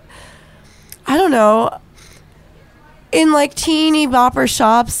 That I don't know. In like teeny bopper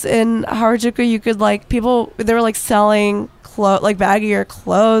shops in Harajuku, you could like they were like selling like baggier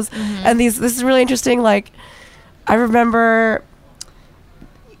clothes, and this is really interesting. Like I remember,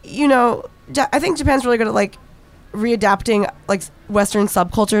 you know, I think Japan's really good at like readapting like Western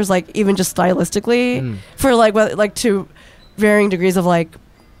subcultures, like even just stylistically for like to varying degrees of like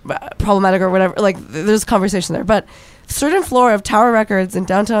problematic or whatever. Like there's conversation there, but certain floor of Tower Records in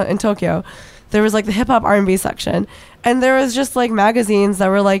downtown in Tokyo, there was like the hip hop R&B section, and there was just like magazines that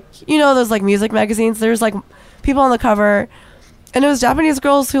were like, you know, those like music magazines. There's like people on the cover, and it was Japanese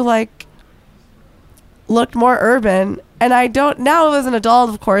girls who like looked more urban. And I don't now as an adult,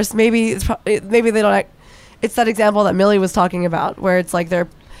 of course, maybe maybe they don't. It's that example that Millie was talking about, where it's like they're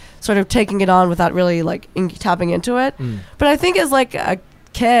sort of taking it on without really like tapping into it. But I think as like a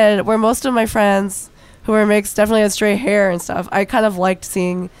kid, where most of my friends who were mixed definitely had straight hair and stuff, I kind of liked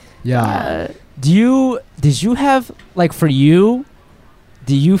seeing. Yeah. Did you have like for you?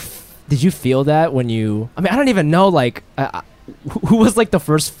 Did you feel that when you? I mean, I don't even know like who was like the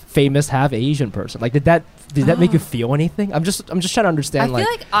first famous half Asian person. Like did that make you feel anything? I'm just trying to understand. I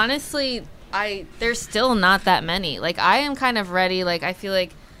feel like honestly, there's still not that many. Like I am kind of ready. Like I feel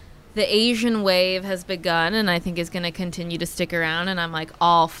like the Asian wave has begun, and I think is going to continue to stick around, and I'm like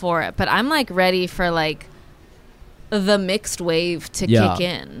all for it. But I'm like ready for like the mixed wave to kick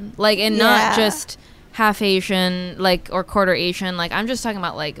in, like, and not just half Asian, like, or quarter Asian. Like I'm just talking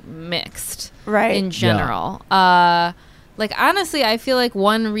about like mixed, right? In general, like honestly, I feel like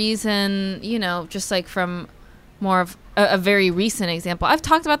one reason, you know, just like from more of a very recent example. I've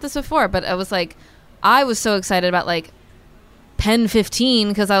talked about this before, but I was so excited about like Pen 15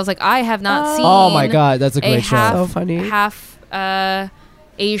 because I was like, I have not seen. Oh my god, that's a great show. So funny. Half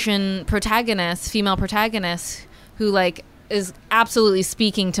Asian protagonist, female protagonist, who like is absolutely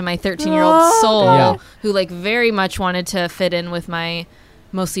speaking to my 13-year-old soul, who like very much wanted to fit in with my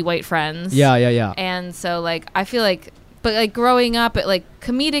mostly white friends. Yeah. And so like I feel like. But like growing up, like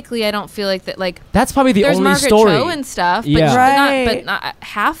comedically, I don't feel like that. Like that's probably the only Margaret story. Cho and stuff, but right. not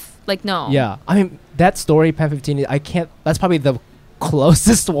half. Like no. Yeah, I mean that story, Pen 15. I can't. That's probably the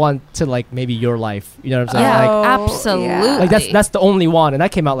closest one to like maybe your life. You know what I'm saying? Yeah, like, absolutely. Yeah. Like that's the only one, and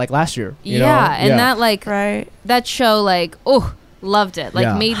that came out like last year. You know? And that like that show like loved it.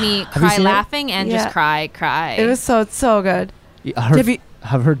 Like made me cry laughing and just cry. It was so good.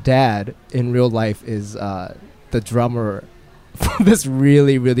 Her dad in real life is the drummer for this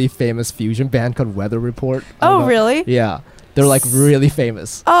really, really famous fusion band called Weather Report. Oh, really? Yeah. They're like really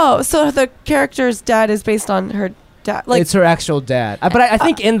famous. Oh, so the character's dad is based on her dad. Like it's her actual dad. But I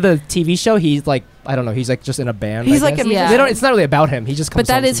think in the TV show, he's like, I don't know, he's like just in a band. He's like, they don't. It's not really about him. He just comes. But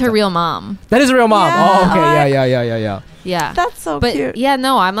that is her real mom. That is her real mom. Yeah. Oh, okay. Yeah. That's so cute. Yeah,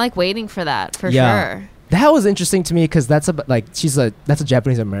 no, I'm like waiting for that for sure. That was interesting to me because that's a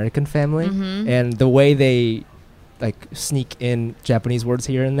Japanese American family, and the way they like sneak in Japanese words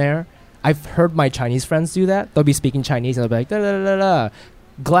here and there. I've heard my Chinese friends do that. They'll be speaking Chinese and they'll be like da da da da.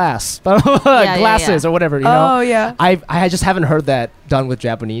 glass, glasses or whatever. You know? Oh yeah. I just haven't heard that done with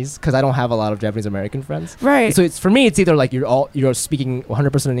Japanese because I don't have a lot of Japanese American friends. Right. So it's for me, it's either like you're speaking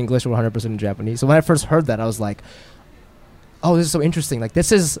 100% in English or 100% in Japanese. So when I first heard that, I was like, oh, this is so interesting. Like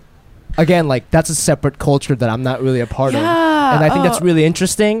this is, again, like that's a separate culture that I'm not really a part of, and I think that's really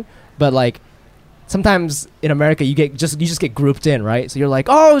interesting. But like sometimes in America, you just get grouped in, right? So you're like,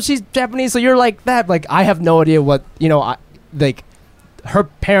 oh, she's Japanese, so you're like that. Like I have no idea what like. Her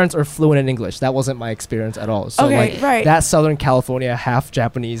parents are fluent in English. That wasn't my experience at all. So that Southern California half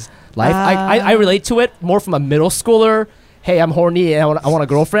Japanese life, I relate to it more from a middle schooler. Hey, I'm horny and I want a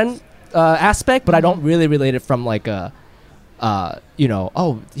girlfriend aspect, but I don't really relate it from like a,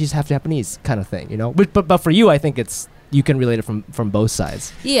 oh, he's half Japanese kind of thing, you know. But for you, I think you can relate it from both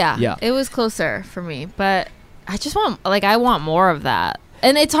sides. Yeah. It was closer for me, but I just I want more of that.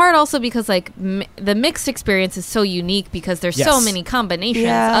 And it's hard also because like the mixed experience is so unique because there's so many combinations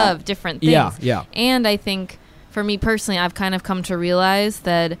of different things. Yeah. And I think for me personally, I've kind of come to realize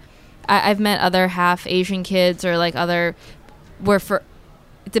that I've met other half Asian kids or like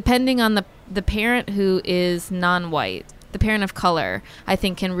depending on the parent who is non-white, the parent of color, I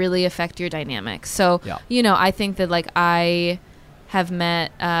think can really affect your dynamics. So, I think that like I have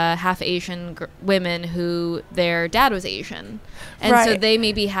met half Asian women who their dad was Asian. And so they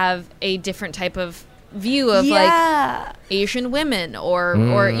maybe have a different type of view of like Asian women or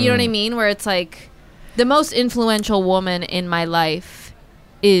you know what I mean? Where it's like the most influential woman in my life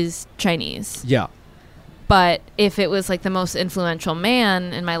is Chinese. Yeah. But if it was like the most influential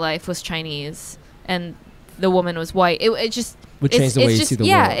man in my life was Chinese and the woman was white, it just would change the way you see the world.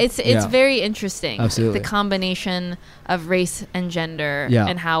 Yeah, it's very interesting. Absolutely. The combination of race and gender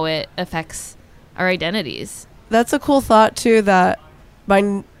and how it affects our identities. That's a cool thought too, that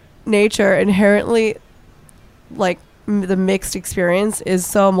by nature inherently like the mixed experience is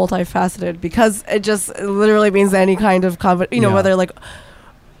so multifaceted because it just literally means any kind of whether like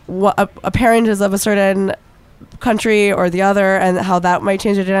a parent is of a certain country or the other and how that might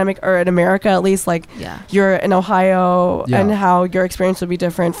change the dynamic, or in America at least, like you're in Ohio and how your experience would be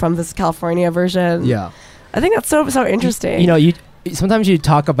different from this California version. I think that's so interesting. You sometimes you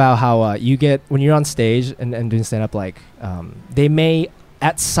talk about how you get when you're on stage and doing stand-up, like they may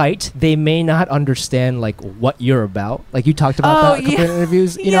at sight they may not understand like what you're about. Like you talked about that in a couple of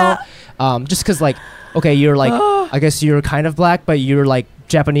interviews, you know, just because like okay, you're like I guess you're kind of black, but you're like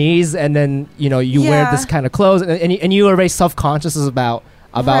Japanese, and then you wear this kind of clothes, and you are very self-conscious about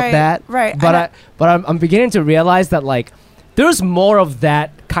that. Right. But I'm beginning to realize that like there's more of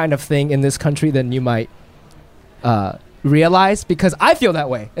that kind of thing in this country than you might realize, because I feel that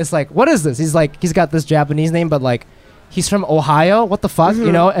way. It's like, what is this? He's got this Japanese name, but like he's from Ohio. What the fuck,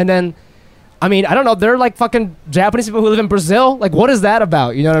 And then, I mean, I don't know. They're like fucking Japanese people who live in Brazil. Like, what is that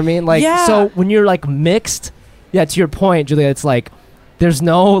about? You know what I mean? Like, so when you're like mixed, to your point, Julia, it's like there's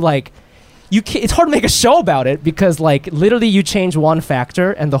no like it's hard to make a show about it because like literally you change one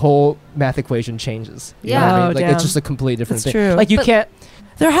factor and the whole math equation changes. You know what I mean? Like it's just a completely different thing. True. Like you can't.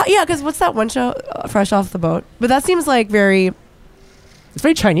 Because what's that one show, Fresh Off the Boat? But that seems like very. It's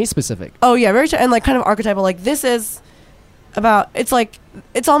very Chinese specific. Oh yeah, very and like kind of archetypal. Like this is about. It's like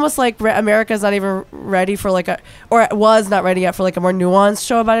it's almost like America's not even ready for like or it was not ready yet for like a more nuanced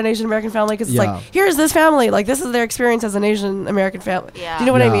show about an Asian American family. Because it's like here's this family. Like this is their experience as an Asian American family. Yeah. Do you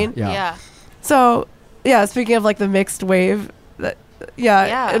know what I mean? Yeah. So speaking of like the mixed wave,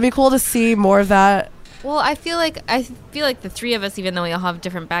 it'd be cool to see more of that. Well, I feel like the three of us, even though we all have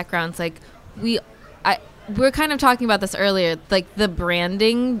different backgrounds, like we're kind of talking about this earlier, like the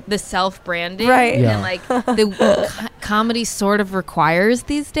branding, the self-branding, right? And like the comedy sort of requires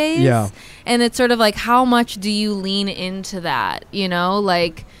these days. Yeah. And it's sort of like, how much do you lean into that?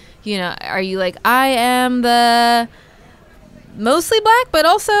 Like, are you like, I am the mostly black, but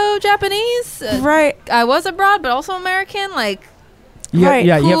also Japanese, right? I was abroad, but also American, like.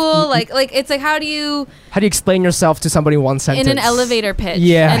 Cool. Like it's like how do you explain yourself to somebody in one sentence in an elevator pitch?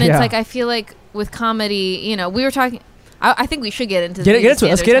 And it's like I feel like with comedy, we were talking. I think we should get into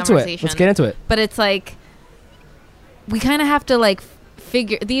Let's get into it. But it's like we kind of have to like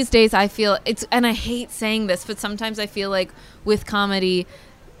figure these days. I feel and I hate saying this, but sometimes I feel like with comedy,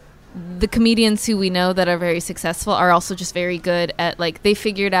 the comedians who we know that are very successful are also just very good at like they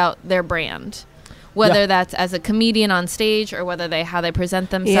figured out their brand. Whether that's as a comedian on stage or whether how they present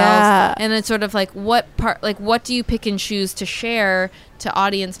themselves, and it's sort of like what do you pick and choose to share to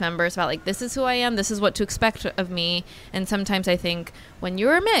audience members about like this is who I am, this is what to expect of me. And sometimes I think when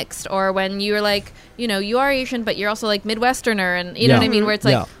you're mixed or when you're like you are Asian but you're also like Midwesterner and you know what I mean, where it's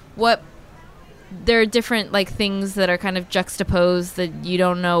like what there are different like things that are kind of juxtaposed that you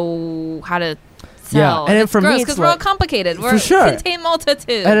don't know how to sell. And then for me, because we're all complicated. We're for sure. contain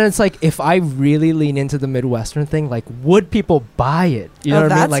multitude. And it's like, if I really lean into the Midwestern thing, like, would people buy it? You know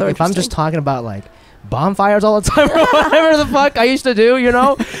what I mean? Like, if I'm just talking about like bonfires all the time or whatever the fuck I used to do, you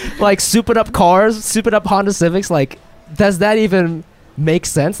know, like souping up cars, souping up Honda Civics, like, does that even make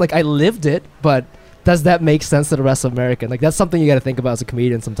sense? Like, I lived it, but does that make sense to the rest of America? Like, that's something you got to think about as a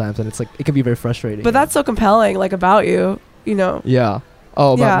comedian sometimes, and it's like, it can be very frustrating. But that's so compelling, like, about you, you know. Yeah.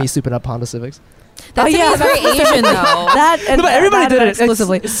 Oh, about me souping up Honda Civics. That's very Asian though. But everybody did it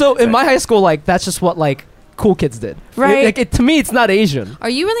exclusively. So in my high school, like, that's just what like cool kids did. Right. To me, it's not Asian. Are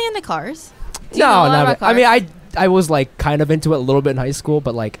you really into cars? No. I mean, I was like kind of into it a little bit in high school,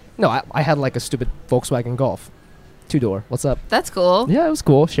 but like, no, I had like a stupid Volkswagen Golf, 2-door. What's up? That's cool. Yeah, it was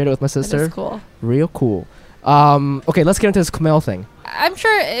cool. Shared it with my sister. That is cool. Real cool. Okay, let's get into this Kumail thing. I'm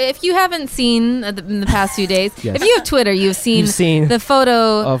sure if you haven't seen in the past few days, Yes. if you have Twitter, you've seen the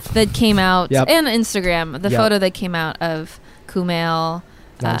photo that came out, and Instagram, the photo that came out of Kumail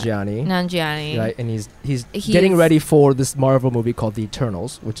Nanjiani. Right, and he's getting ready for this Marvel movie called The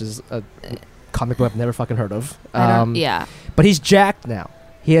Eternals, which is a comic book I've never fucking heard of. But he's jacked now.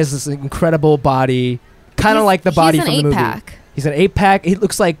 He has this incredible body, kind of like the body from the movie. He's an 8-pack. He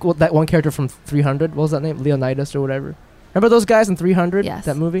looks like that one character from 300. What was that name? Leonidas or whatever. Remember those guys in 300? Yes.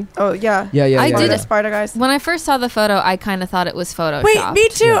 That movie? Oh, yeah. Yeah. I did Sparta guys. When I first saw the photo, I kind of thought it was Photoshopped. Wait, me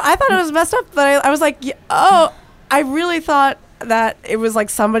too. I thought it was messed up, but I was like, I really thought that it was like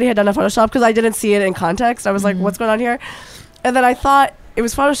somebody had done a Photoshop because I didn't see it in context. I was like, what's going on here? And then I thought it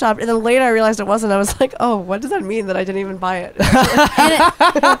was Photoshopped, and then later I realized it wasn't. I was like, oh, what does that mean that I didn't even buy it?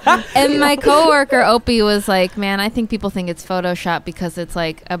 And my coworker Opie was like, man, I think people think it's Photoshopped because it's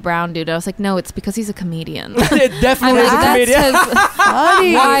like a brown dude. I was like, no, it's because he's a comedian. It definitely is a comedian.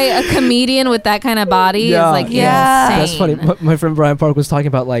 Why a comedian with that kind of body is like insane. That's funny. My friend Brian Park was talking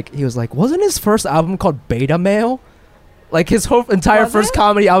about, like, he was like, wasn't his first album called Beta Male? Like, his whole entire first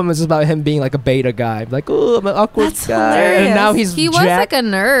comedy album is just about him being like a beta guy. Like, oh, I'm an awkward guy. Hilarious. And now he was like a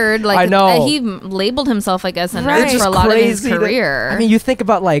nerd. Like, I know. He labeled himself, I guess, a nerd for a lot of his career. I mean, you think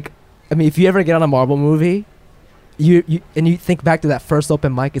about, like, if you ever get on a Marvel movie, you think back to that first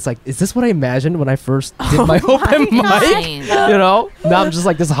open mic, it's like, is this what I imagined when I first did my open mic? You know? Now I'm just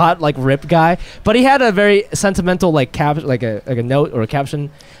like this hot, like, ripped guy. But he had a very sentimental, like, like a note or a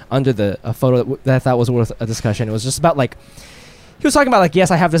caption under a photo that I thought was worth a discussion. It was just about, like, he was talking about, like, yes,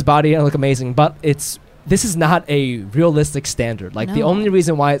 I have this body and I look amazing, but this is not a realistic standard. Like, the only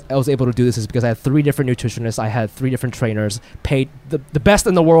reason why I was able to do this is because I had 3 different nutritionists, I had 3 different trainers, paid the best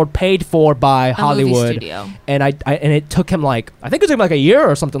in the world, paid for by Hollywood, and and it took him like a year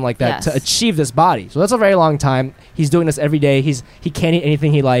or something like that to achieve this body. So that's a very long time. He's doing this every day. He can't eat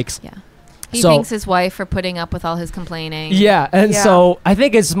anything he likes. Yeah. He thanks his wife for putting up with all his complaining. Yeah, and so I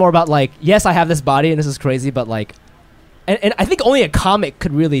think it's more about, like, yes, I have this body and this is crazy, but, like, and I think only a comic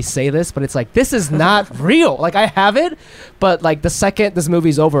could really say this, but it's like, this is not real. Like, I have it, but, like, the second this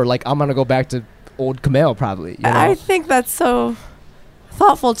movie's over, like, I'm gonna go back to old Kumail probably. You know? I think that's so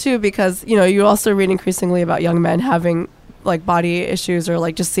thoughtful too, because, you know, you also read increasingly about young men having, like, body issues, or,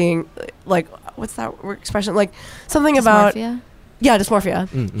 like, just seeing, like, what's that expression, like, something about dysmorphia.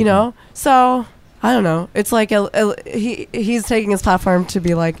 Mm-hmm. You know, so I don't know. It's like he's taking his platform to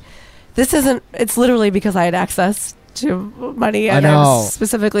be like, this isn't. It's literally because I had access to money, and I'm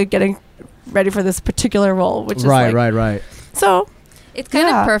specifically getting ready for this particular role, which is right. So it's kind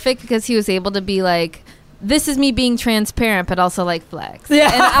of perfect because he was able to be like, this is me being transparent, but also, like, flex. Yeah.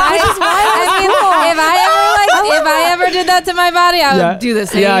 And if I ever did that to my body, I would do the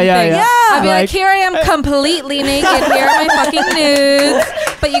same thing. Yeah. I'd be like, here I am completely naked. Here are my fucking nudes.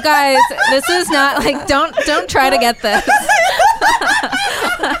 But you guys, this is not, like, don't try to get this.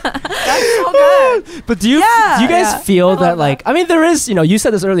 That's so good. But do you guys feel that, like, I mean, there is, you know, you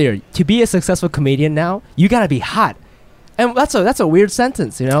said this earlier, to be a successful comedian now, you gotta be hot. And that's a weird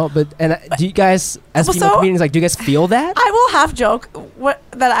sentence, you know. But do you guys, as female comedians, like, do you guys feel that? I will half joke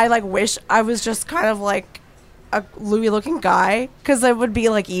that I, like, wish I was just kind of like a Louis-looking guy, because it would be,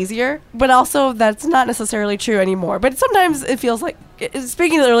 like, easier. But also, that's not necessarily true anymore. But sometimes it feels like,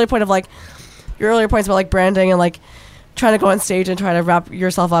 speaking to the earlier point of, like, your earlier points about, like, branding and, like, trying to go on stage and try to wrap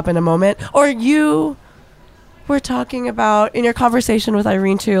yourself up in a moment, or you were talking about in your conversation with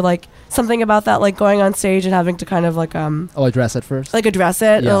Irene too, like, something about that, like, going on stage and having to kind of, like, address it first, like, address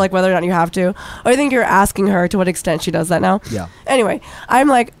it, or, like, whether or not you have to. Or I think you're asking her to what extent she does that now. Yeah. Anyway, I'm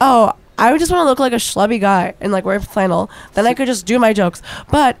like, oh, I would just want to look like a schlubby guy and, like, wear flannel. Then I could just do my jokes.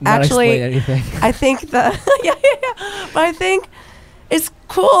 But not actually, explain anything. I think that But I think it's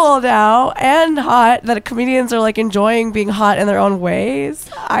cool now and hot that comedians are like enjoying being hot in their own ways.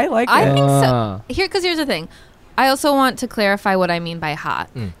 I like it. I think so. Here's the thing. I also want to clarify what I mean by hot.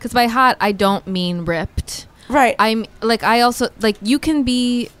 Because by hot, I don't mean ripped. Right. I'm like, I also like, you can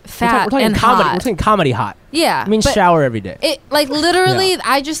be fat we're talking and comedy. hot. We're talking comedy hot. Yeah. I mean, shower every day. It like literally,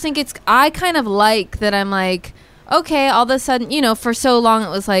 I just think I kind of like that. I'm like, okay, all of a sudden, you know, for so long it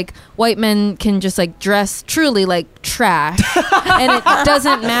was like white men can just like dress truly like trash and it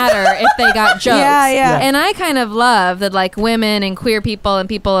doesn't matter if they got jokes. Yeah. And I kind of love that like women and queer people and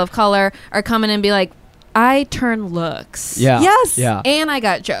people of color are coming and be like, I turn looks. Yeah. Yes. Yeah. And I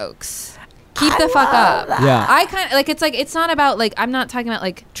got jokes. Keep the fuck up. Yeah. I kind of like, it's not about like, I'm not talking about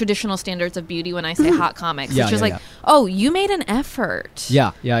like traditional standards of beauty when I say hot comics. Yeah, it's just yeah, like, oh, you made an effort.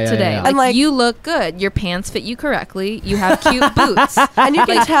 Yeah. Today. Yeah. Like, And, like- you look good. Your pants fit you correctly. You have cute boots. And you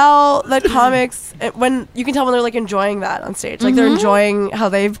can tell that comics when they're like enjoying that on stage, like they're enjoying how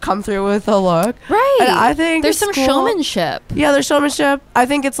they've come through with a look. Right. And I think there's it's some cool. showmanship. Yeah, there's showmanship. I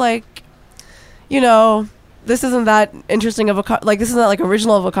think it's like, you know, this isn't that interesting of this isn't like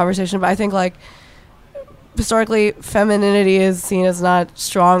original of a conversation, but I think like historically femininity is seen as not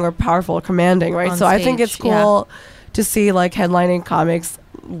strong or powerful or commanding, right? On So I think stage, it's cool to see like headlining comics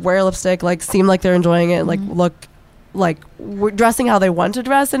wear lipstick, like seem like they're enjoying it, and like look like dressing how they want to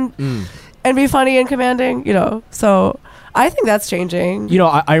dress and be funny and commanding, you know. So I think that's changing. You know,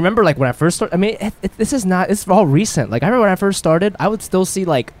 I remember like when I first started. I mean, it's all recent. Like I remember when I first started, I would still see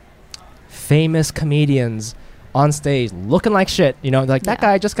like famous comedians on stage looking like shit. You know, like that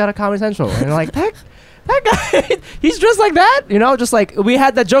guy just got a Comedy Central, and you're like that guy, he's dressed like that. You know, just like we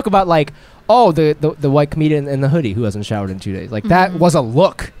had that joke about like, oh, the white comedian in the hoodie who hasn't showered in 2 days. Like that was a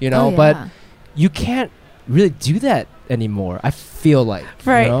look, you know. But you can't really do that anymore, I feel like.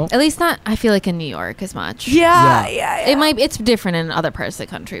 Right. You know? At least not, I feel like in New York as much. Yeah. It's different in other parts of the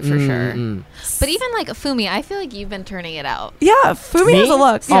country for sure. But even like Fumi, I feel like you've been turning it out. Yeah, Fumi has a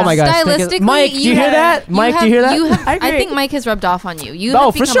look. Oh my gosh. Stylistically, Mike, do you hear that? Mike, do you hear that? I think Mike has rubbed off on you. You Oh,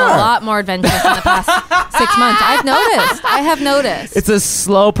 have for become sure. a lot more adventurous in the past 6 months. I have noticed. It's a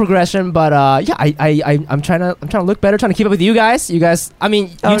slow progression, but yeah, I'm trying to look better, trying to keep up with you guys. I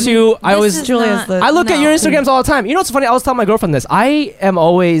mean, you two. I always I look at your Instagrams all the time. You know what's funny? I was telling my girlfriend this. I am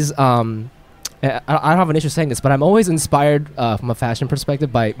always I don't have an issue saying this, but I'm always inspired from a fashion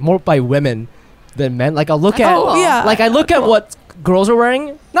perspective more by women than men. Like I look at what girls are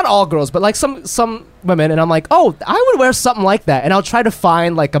wearing. Not all girls, but like some women, and I'm like, oh, I would wear something like that, and I'll try to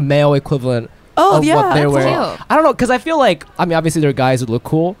find like a male equivalent of what they're that's wearing. cute. I don't know, because I feel like, I mean, obviously there are guys who look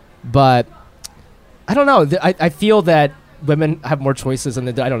cool, but I don't know. I feel that women have more choices, and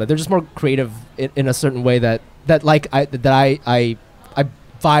I don't know. They're just more creative in a certain way that I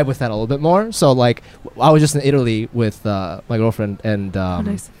vibe with that a little bit more. So like, I was just in Italy with my girlfriend, and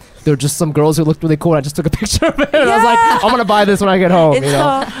nice. there were just some girls who looked really cool. And I just took a picture of it, and I was like, I'm gonna buy this when I get home. It's you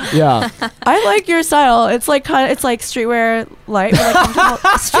know? Yeah. I like your style. It's like it's like streetwear light.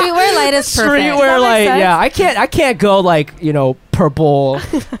 Streetwear light is perfect. Streetwear light. sense? Yeah, I can't go like, you know, purple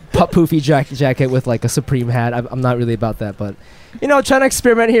poofy jacket with like a Supreme hat. I'm not really about that, but you know, trying to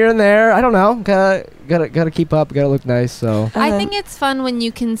experiment here and there. I don't know. Gotta keep up. Gotta look nice. So I think it's fun when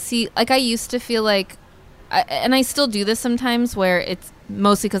you can see. Like I used to feel like, and I still do this sometimes, where it's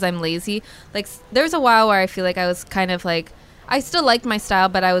mostly because I'm lazy. Like there's a while where I feel like I was kind of like, I still liked my style,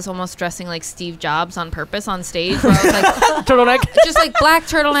 but I was almost dressing like Steve Jobs on purpose on stage. Where I was like turtleneck, just like black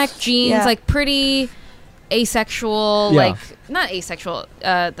turtleneck jeans, Yeah. like pretty asexual, Yeah. like not asexual.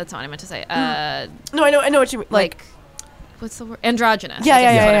 That's not what I meant to say. No, I know what you mean. Like what's the word? Androgynous. Yeah, I guess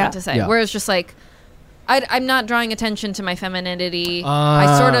yeah, is what yeah, I meant to say. yeah. Whereas just like, I'm not drawing attention to my femininity.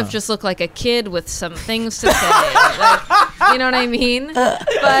 I sort of just look like a kid with some things to say. Like, you know what I mean? But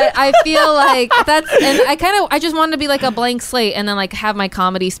I feel like and I just wanted to be like a blank slate, and then like have my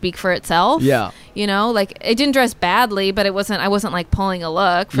comedy speak for itself. Yeah. You know, like it didn't dress badly, but I wasn't like pulling a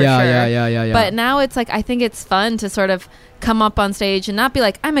look for sure. Yeah. But now it's like, I think it's fun to sort of come up on stage and not be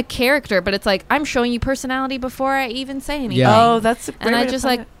like, I'm a character, but it's like, I'm showing you personality before I even say anything. Yeah. Oh, that's a great And way I to just put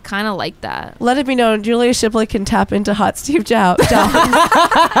like it. kind of like that. Let it be known, Julia Shipley can tap into hot Steve Jobs.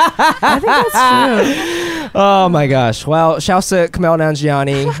 I think that's true. Oh my gosh. Well, shouts to Kamel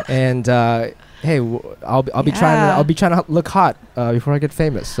Nanjiani, and hey, I'll be trying to look hot before I get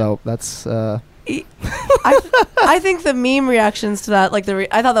famous. So that's. I think the meme reactions to that, like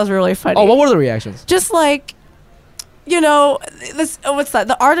I thought that was really funny. Oh, what were the reactions? Just like, you know, this. What's that?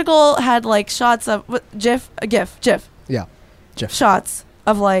 The article had like shots of GIF. Yeah, GIF shots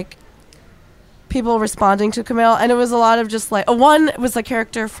of like people responding to Kamel, and it was a lot of just like one was a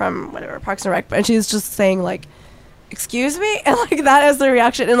character from whatever Parks and Rec, and she's just saying like, excuse me? And like that as the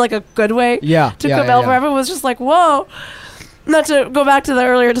reaction in like a good way. Yeah. To Cavell, where everyone was just like, whoa. Not to go back to the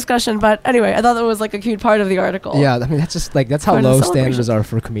earlier discussion, but anyway, I thought that was like a cute part of the article. Yeah, I mean that's just like that's how low standards are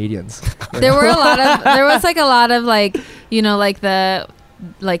for comedians. There was like a lot of like, you know, like the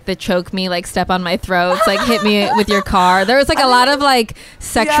choke me, like step on my throat, like hit me with your car. There was like a lot of like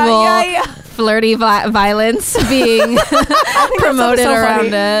sexual flirty violence being promoted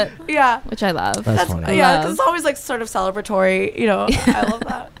around it. Yeah, which I love. That's funny. Yeah, because it's always like sort of celebratory. You know, I love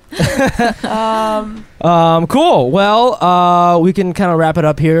that. Cool. Well, we can kind of wrap it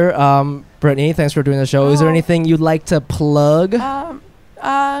up here. Brittany, thanks for doing the show. Is there anything you'd like to plug? No,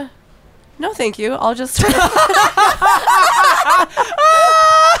 thank you. I'll just.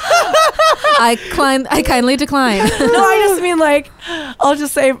 I kindly decline. No, I just mean like, I'll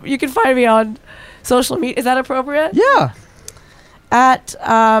just say you can find me on social media. Is that appropriate? Yeah. At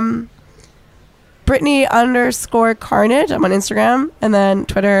Brittany_Carnage. I'm on Instagram, and then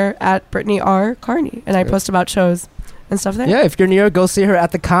Twitter at Brittany R Carney, and I post about shows and stuff there. Yeah, if you're near, go see her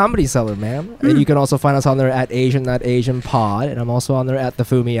at the Comedy Cellar, man. And you can also find us on there at Asian Not Asian Pod, and I'm also on there at the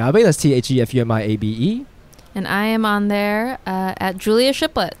Fumiabe. That's TheFumiabe. And I am on there at Julia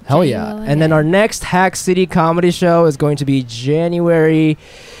Shiplet. Hell yeah! And then our next Hack City comedy show is going to be January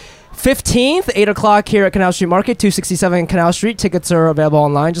 15th, 8 o'clock here at Canal Street Market, 267 Canal Street. Tickets are available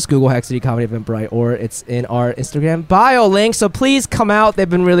online. Just Google Hack City Comedy Eventbrite, or it's in our Instagram bio link. So please come out. They've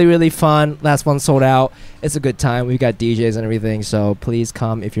been really, really fun. Last one sold out. It's a good time. We've got DJs and everything. So please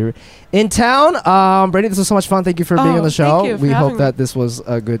come if you're in town. Brittany, this was so much fun. Thank you for being on the show. We hope that this was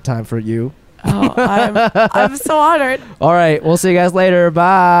a good time for you. Oh, I'm so honored. All right. We'll see you guys later.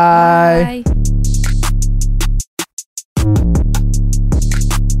 Bye. Bye.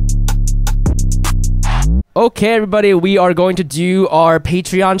 Okay, everybody, we are going to do our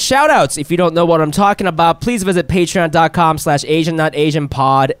Patreon shoutouts. If you don't know what I'm talking about, please visit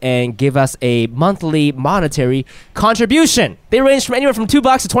patreon.com/AsianNotAsianPod and give us a monthly monetary contribution. They range from anywhere from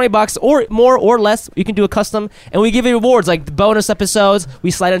 $2 to $20 or more or less. You can do a custom, and we give you rewards like the bonus episodes.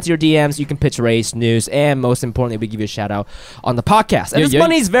 We slide into your DMs. You can pitch race, news, and most importantly, we give you a shout out on the podcast. And this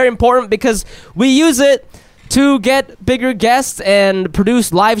money is very important because we use it to get bigger guests and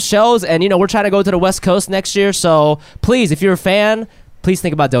produce live shows. And, you know, we're trying to go to the West Coast next year. So please, if you're a fan, please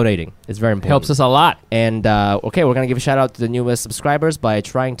think about donating. It's very important. Helps us a lot. And, okay, we're going to give a shout out to the newest subscribers by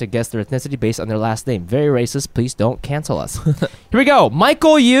trying to guess their ethnicity based on their last name. Very racist. Please don't cancel us. Here we go.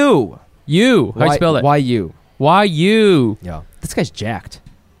 Michael Yu. You. How do you spell it? Y-U. Y-U. Yeah. This guy's jacked.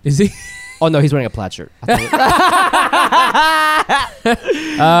 Is he? Oh, no, he's wearing a plaid shirt. I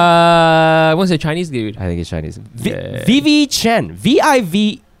want to say Chinese dude. I think he's Chinese. Vivi Chen.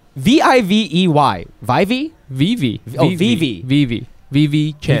 V-I-V-E-Y. Vivi? Vivi. Oh, Vivi. Vivi.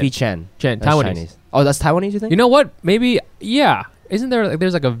 Vivi Chen. Vivi Chen. That's Taiwanese. Chinese. Oh, that's Taiwanese, you think? You know what? Maybe, yeah. Isn't there, like,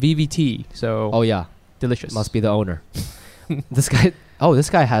 there's like a VVT, so. Oh, yeah. Delicious. Must be the owner. This guy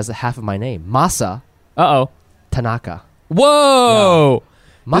has half of my name. Masa. Tanaka. Whoa! Yeah.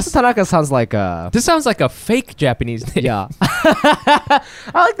 Masa Tanaka sounds like This sounds like a fake Japanese name. Yeah. I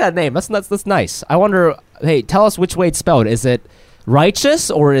like that name. That's nice. I wonder, hey, tell us which way it's spelled. Is it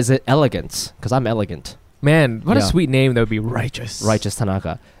righteous or is it elegant? Because I'm elegant. Man, what a sweet name that would be. Righteous. Righteous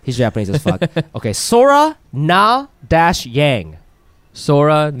Tanaka. He's Japanese as fuck. Okay, Sora Na Dash Yang.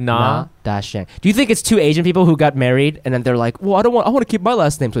 Sora Na Dash Yang. Do you think it's two Asian people who got married and then they're like, well, I want to keep my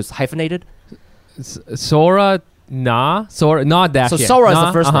last name, so it's hyphenated? Sora Na Dash Yang. So Sora is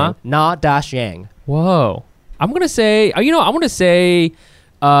the first name. Na Dash Yang. Whoa. I'm gonna say. I want to say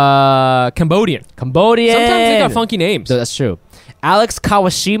Cambodian. Cambodian. Sometimes they got funky names. So that's true. Alex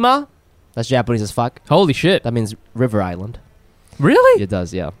Kawashima. That's Japanese as fuck. Holy shit. That means River Island. Really? It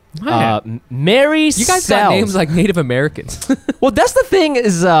does, yeah. Mary You guys Sells. got names like Native Americans. Well, that's the thing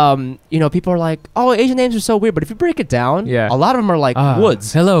is, people are like, oh, Asian names are so weird. But if you break it down, a lot of them are like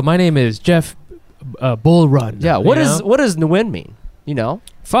woods. Hello, my name is Jeff Bull Run. Yeah, what does Nguyen mean? You know?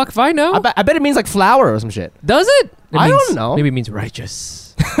 Fuck if I know. I bet it means like flower or some shit. Does it? I don't know. Maybe it means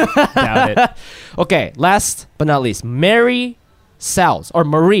righteous. Doubt it. Okay, last but not least, Mary Sells. Or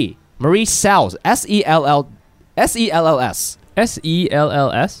Marie Sells. S-E-L-L-S. S-E-L-L-S?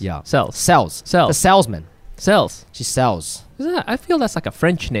 Yeah. Sells. The salesman. Sells. She sells. I feel that's like a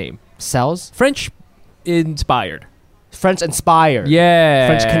French name. Sells? French inspired. French inspired. Yeah.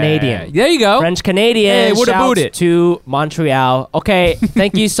 French Canadian. There you go. French Canadian. Hey, what about it? To Montreal. Okay,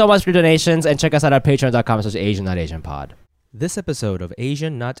 thank you so much for your donations, and check us out at patreon.com/Asian Not Asian Pod. This episode of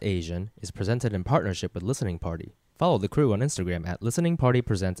Asian Not Asian is presented in partnership with Listening Party. Follow the crew on Instagram at Listening Party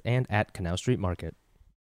Presents and at Canal Street Market.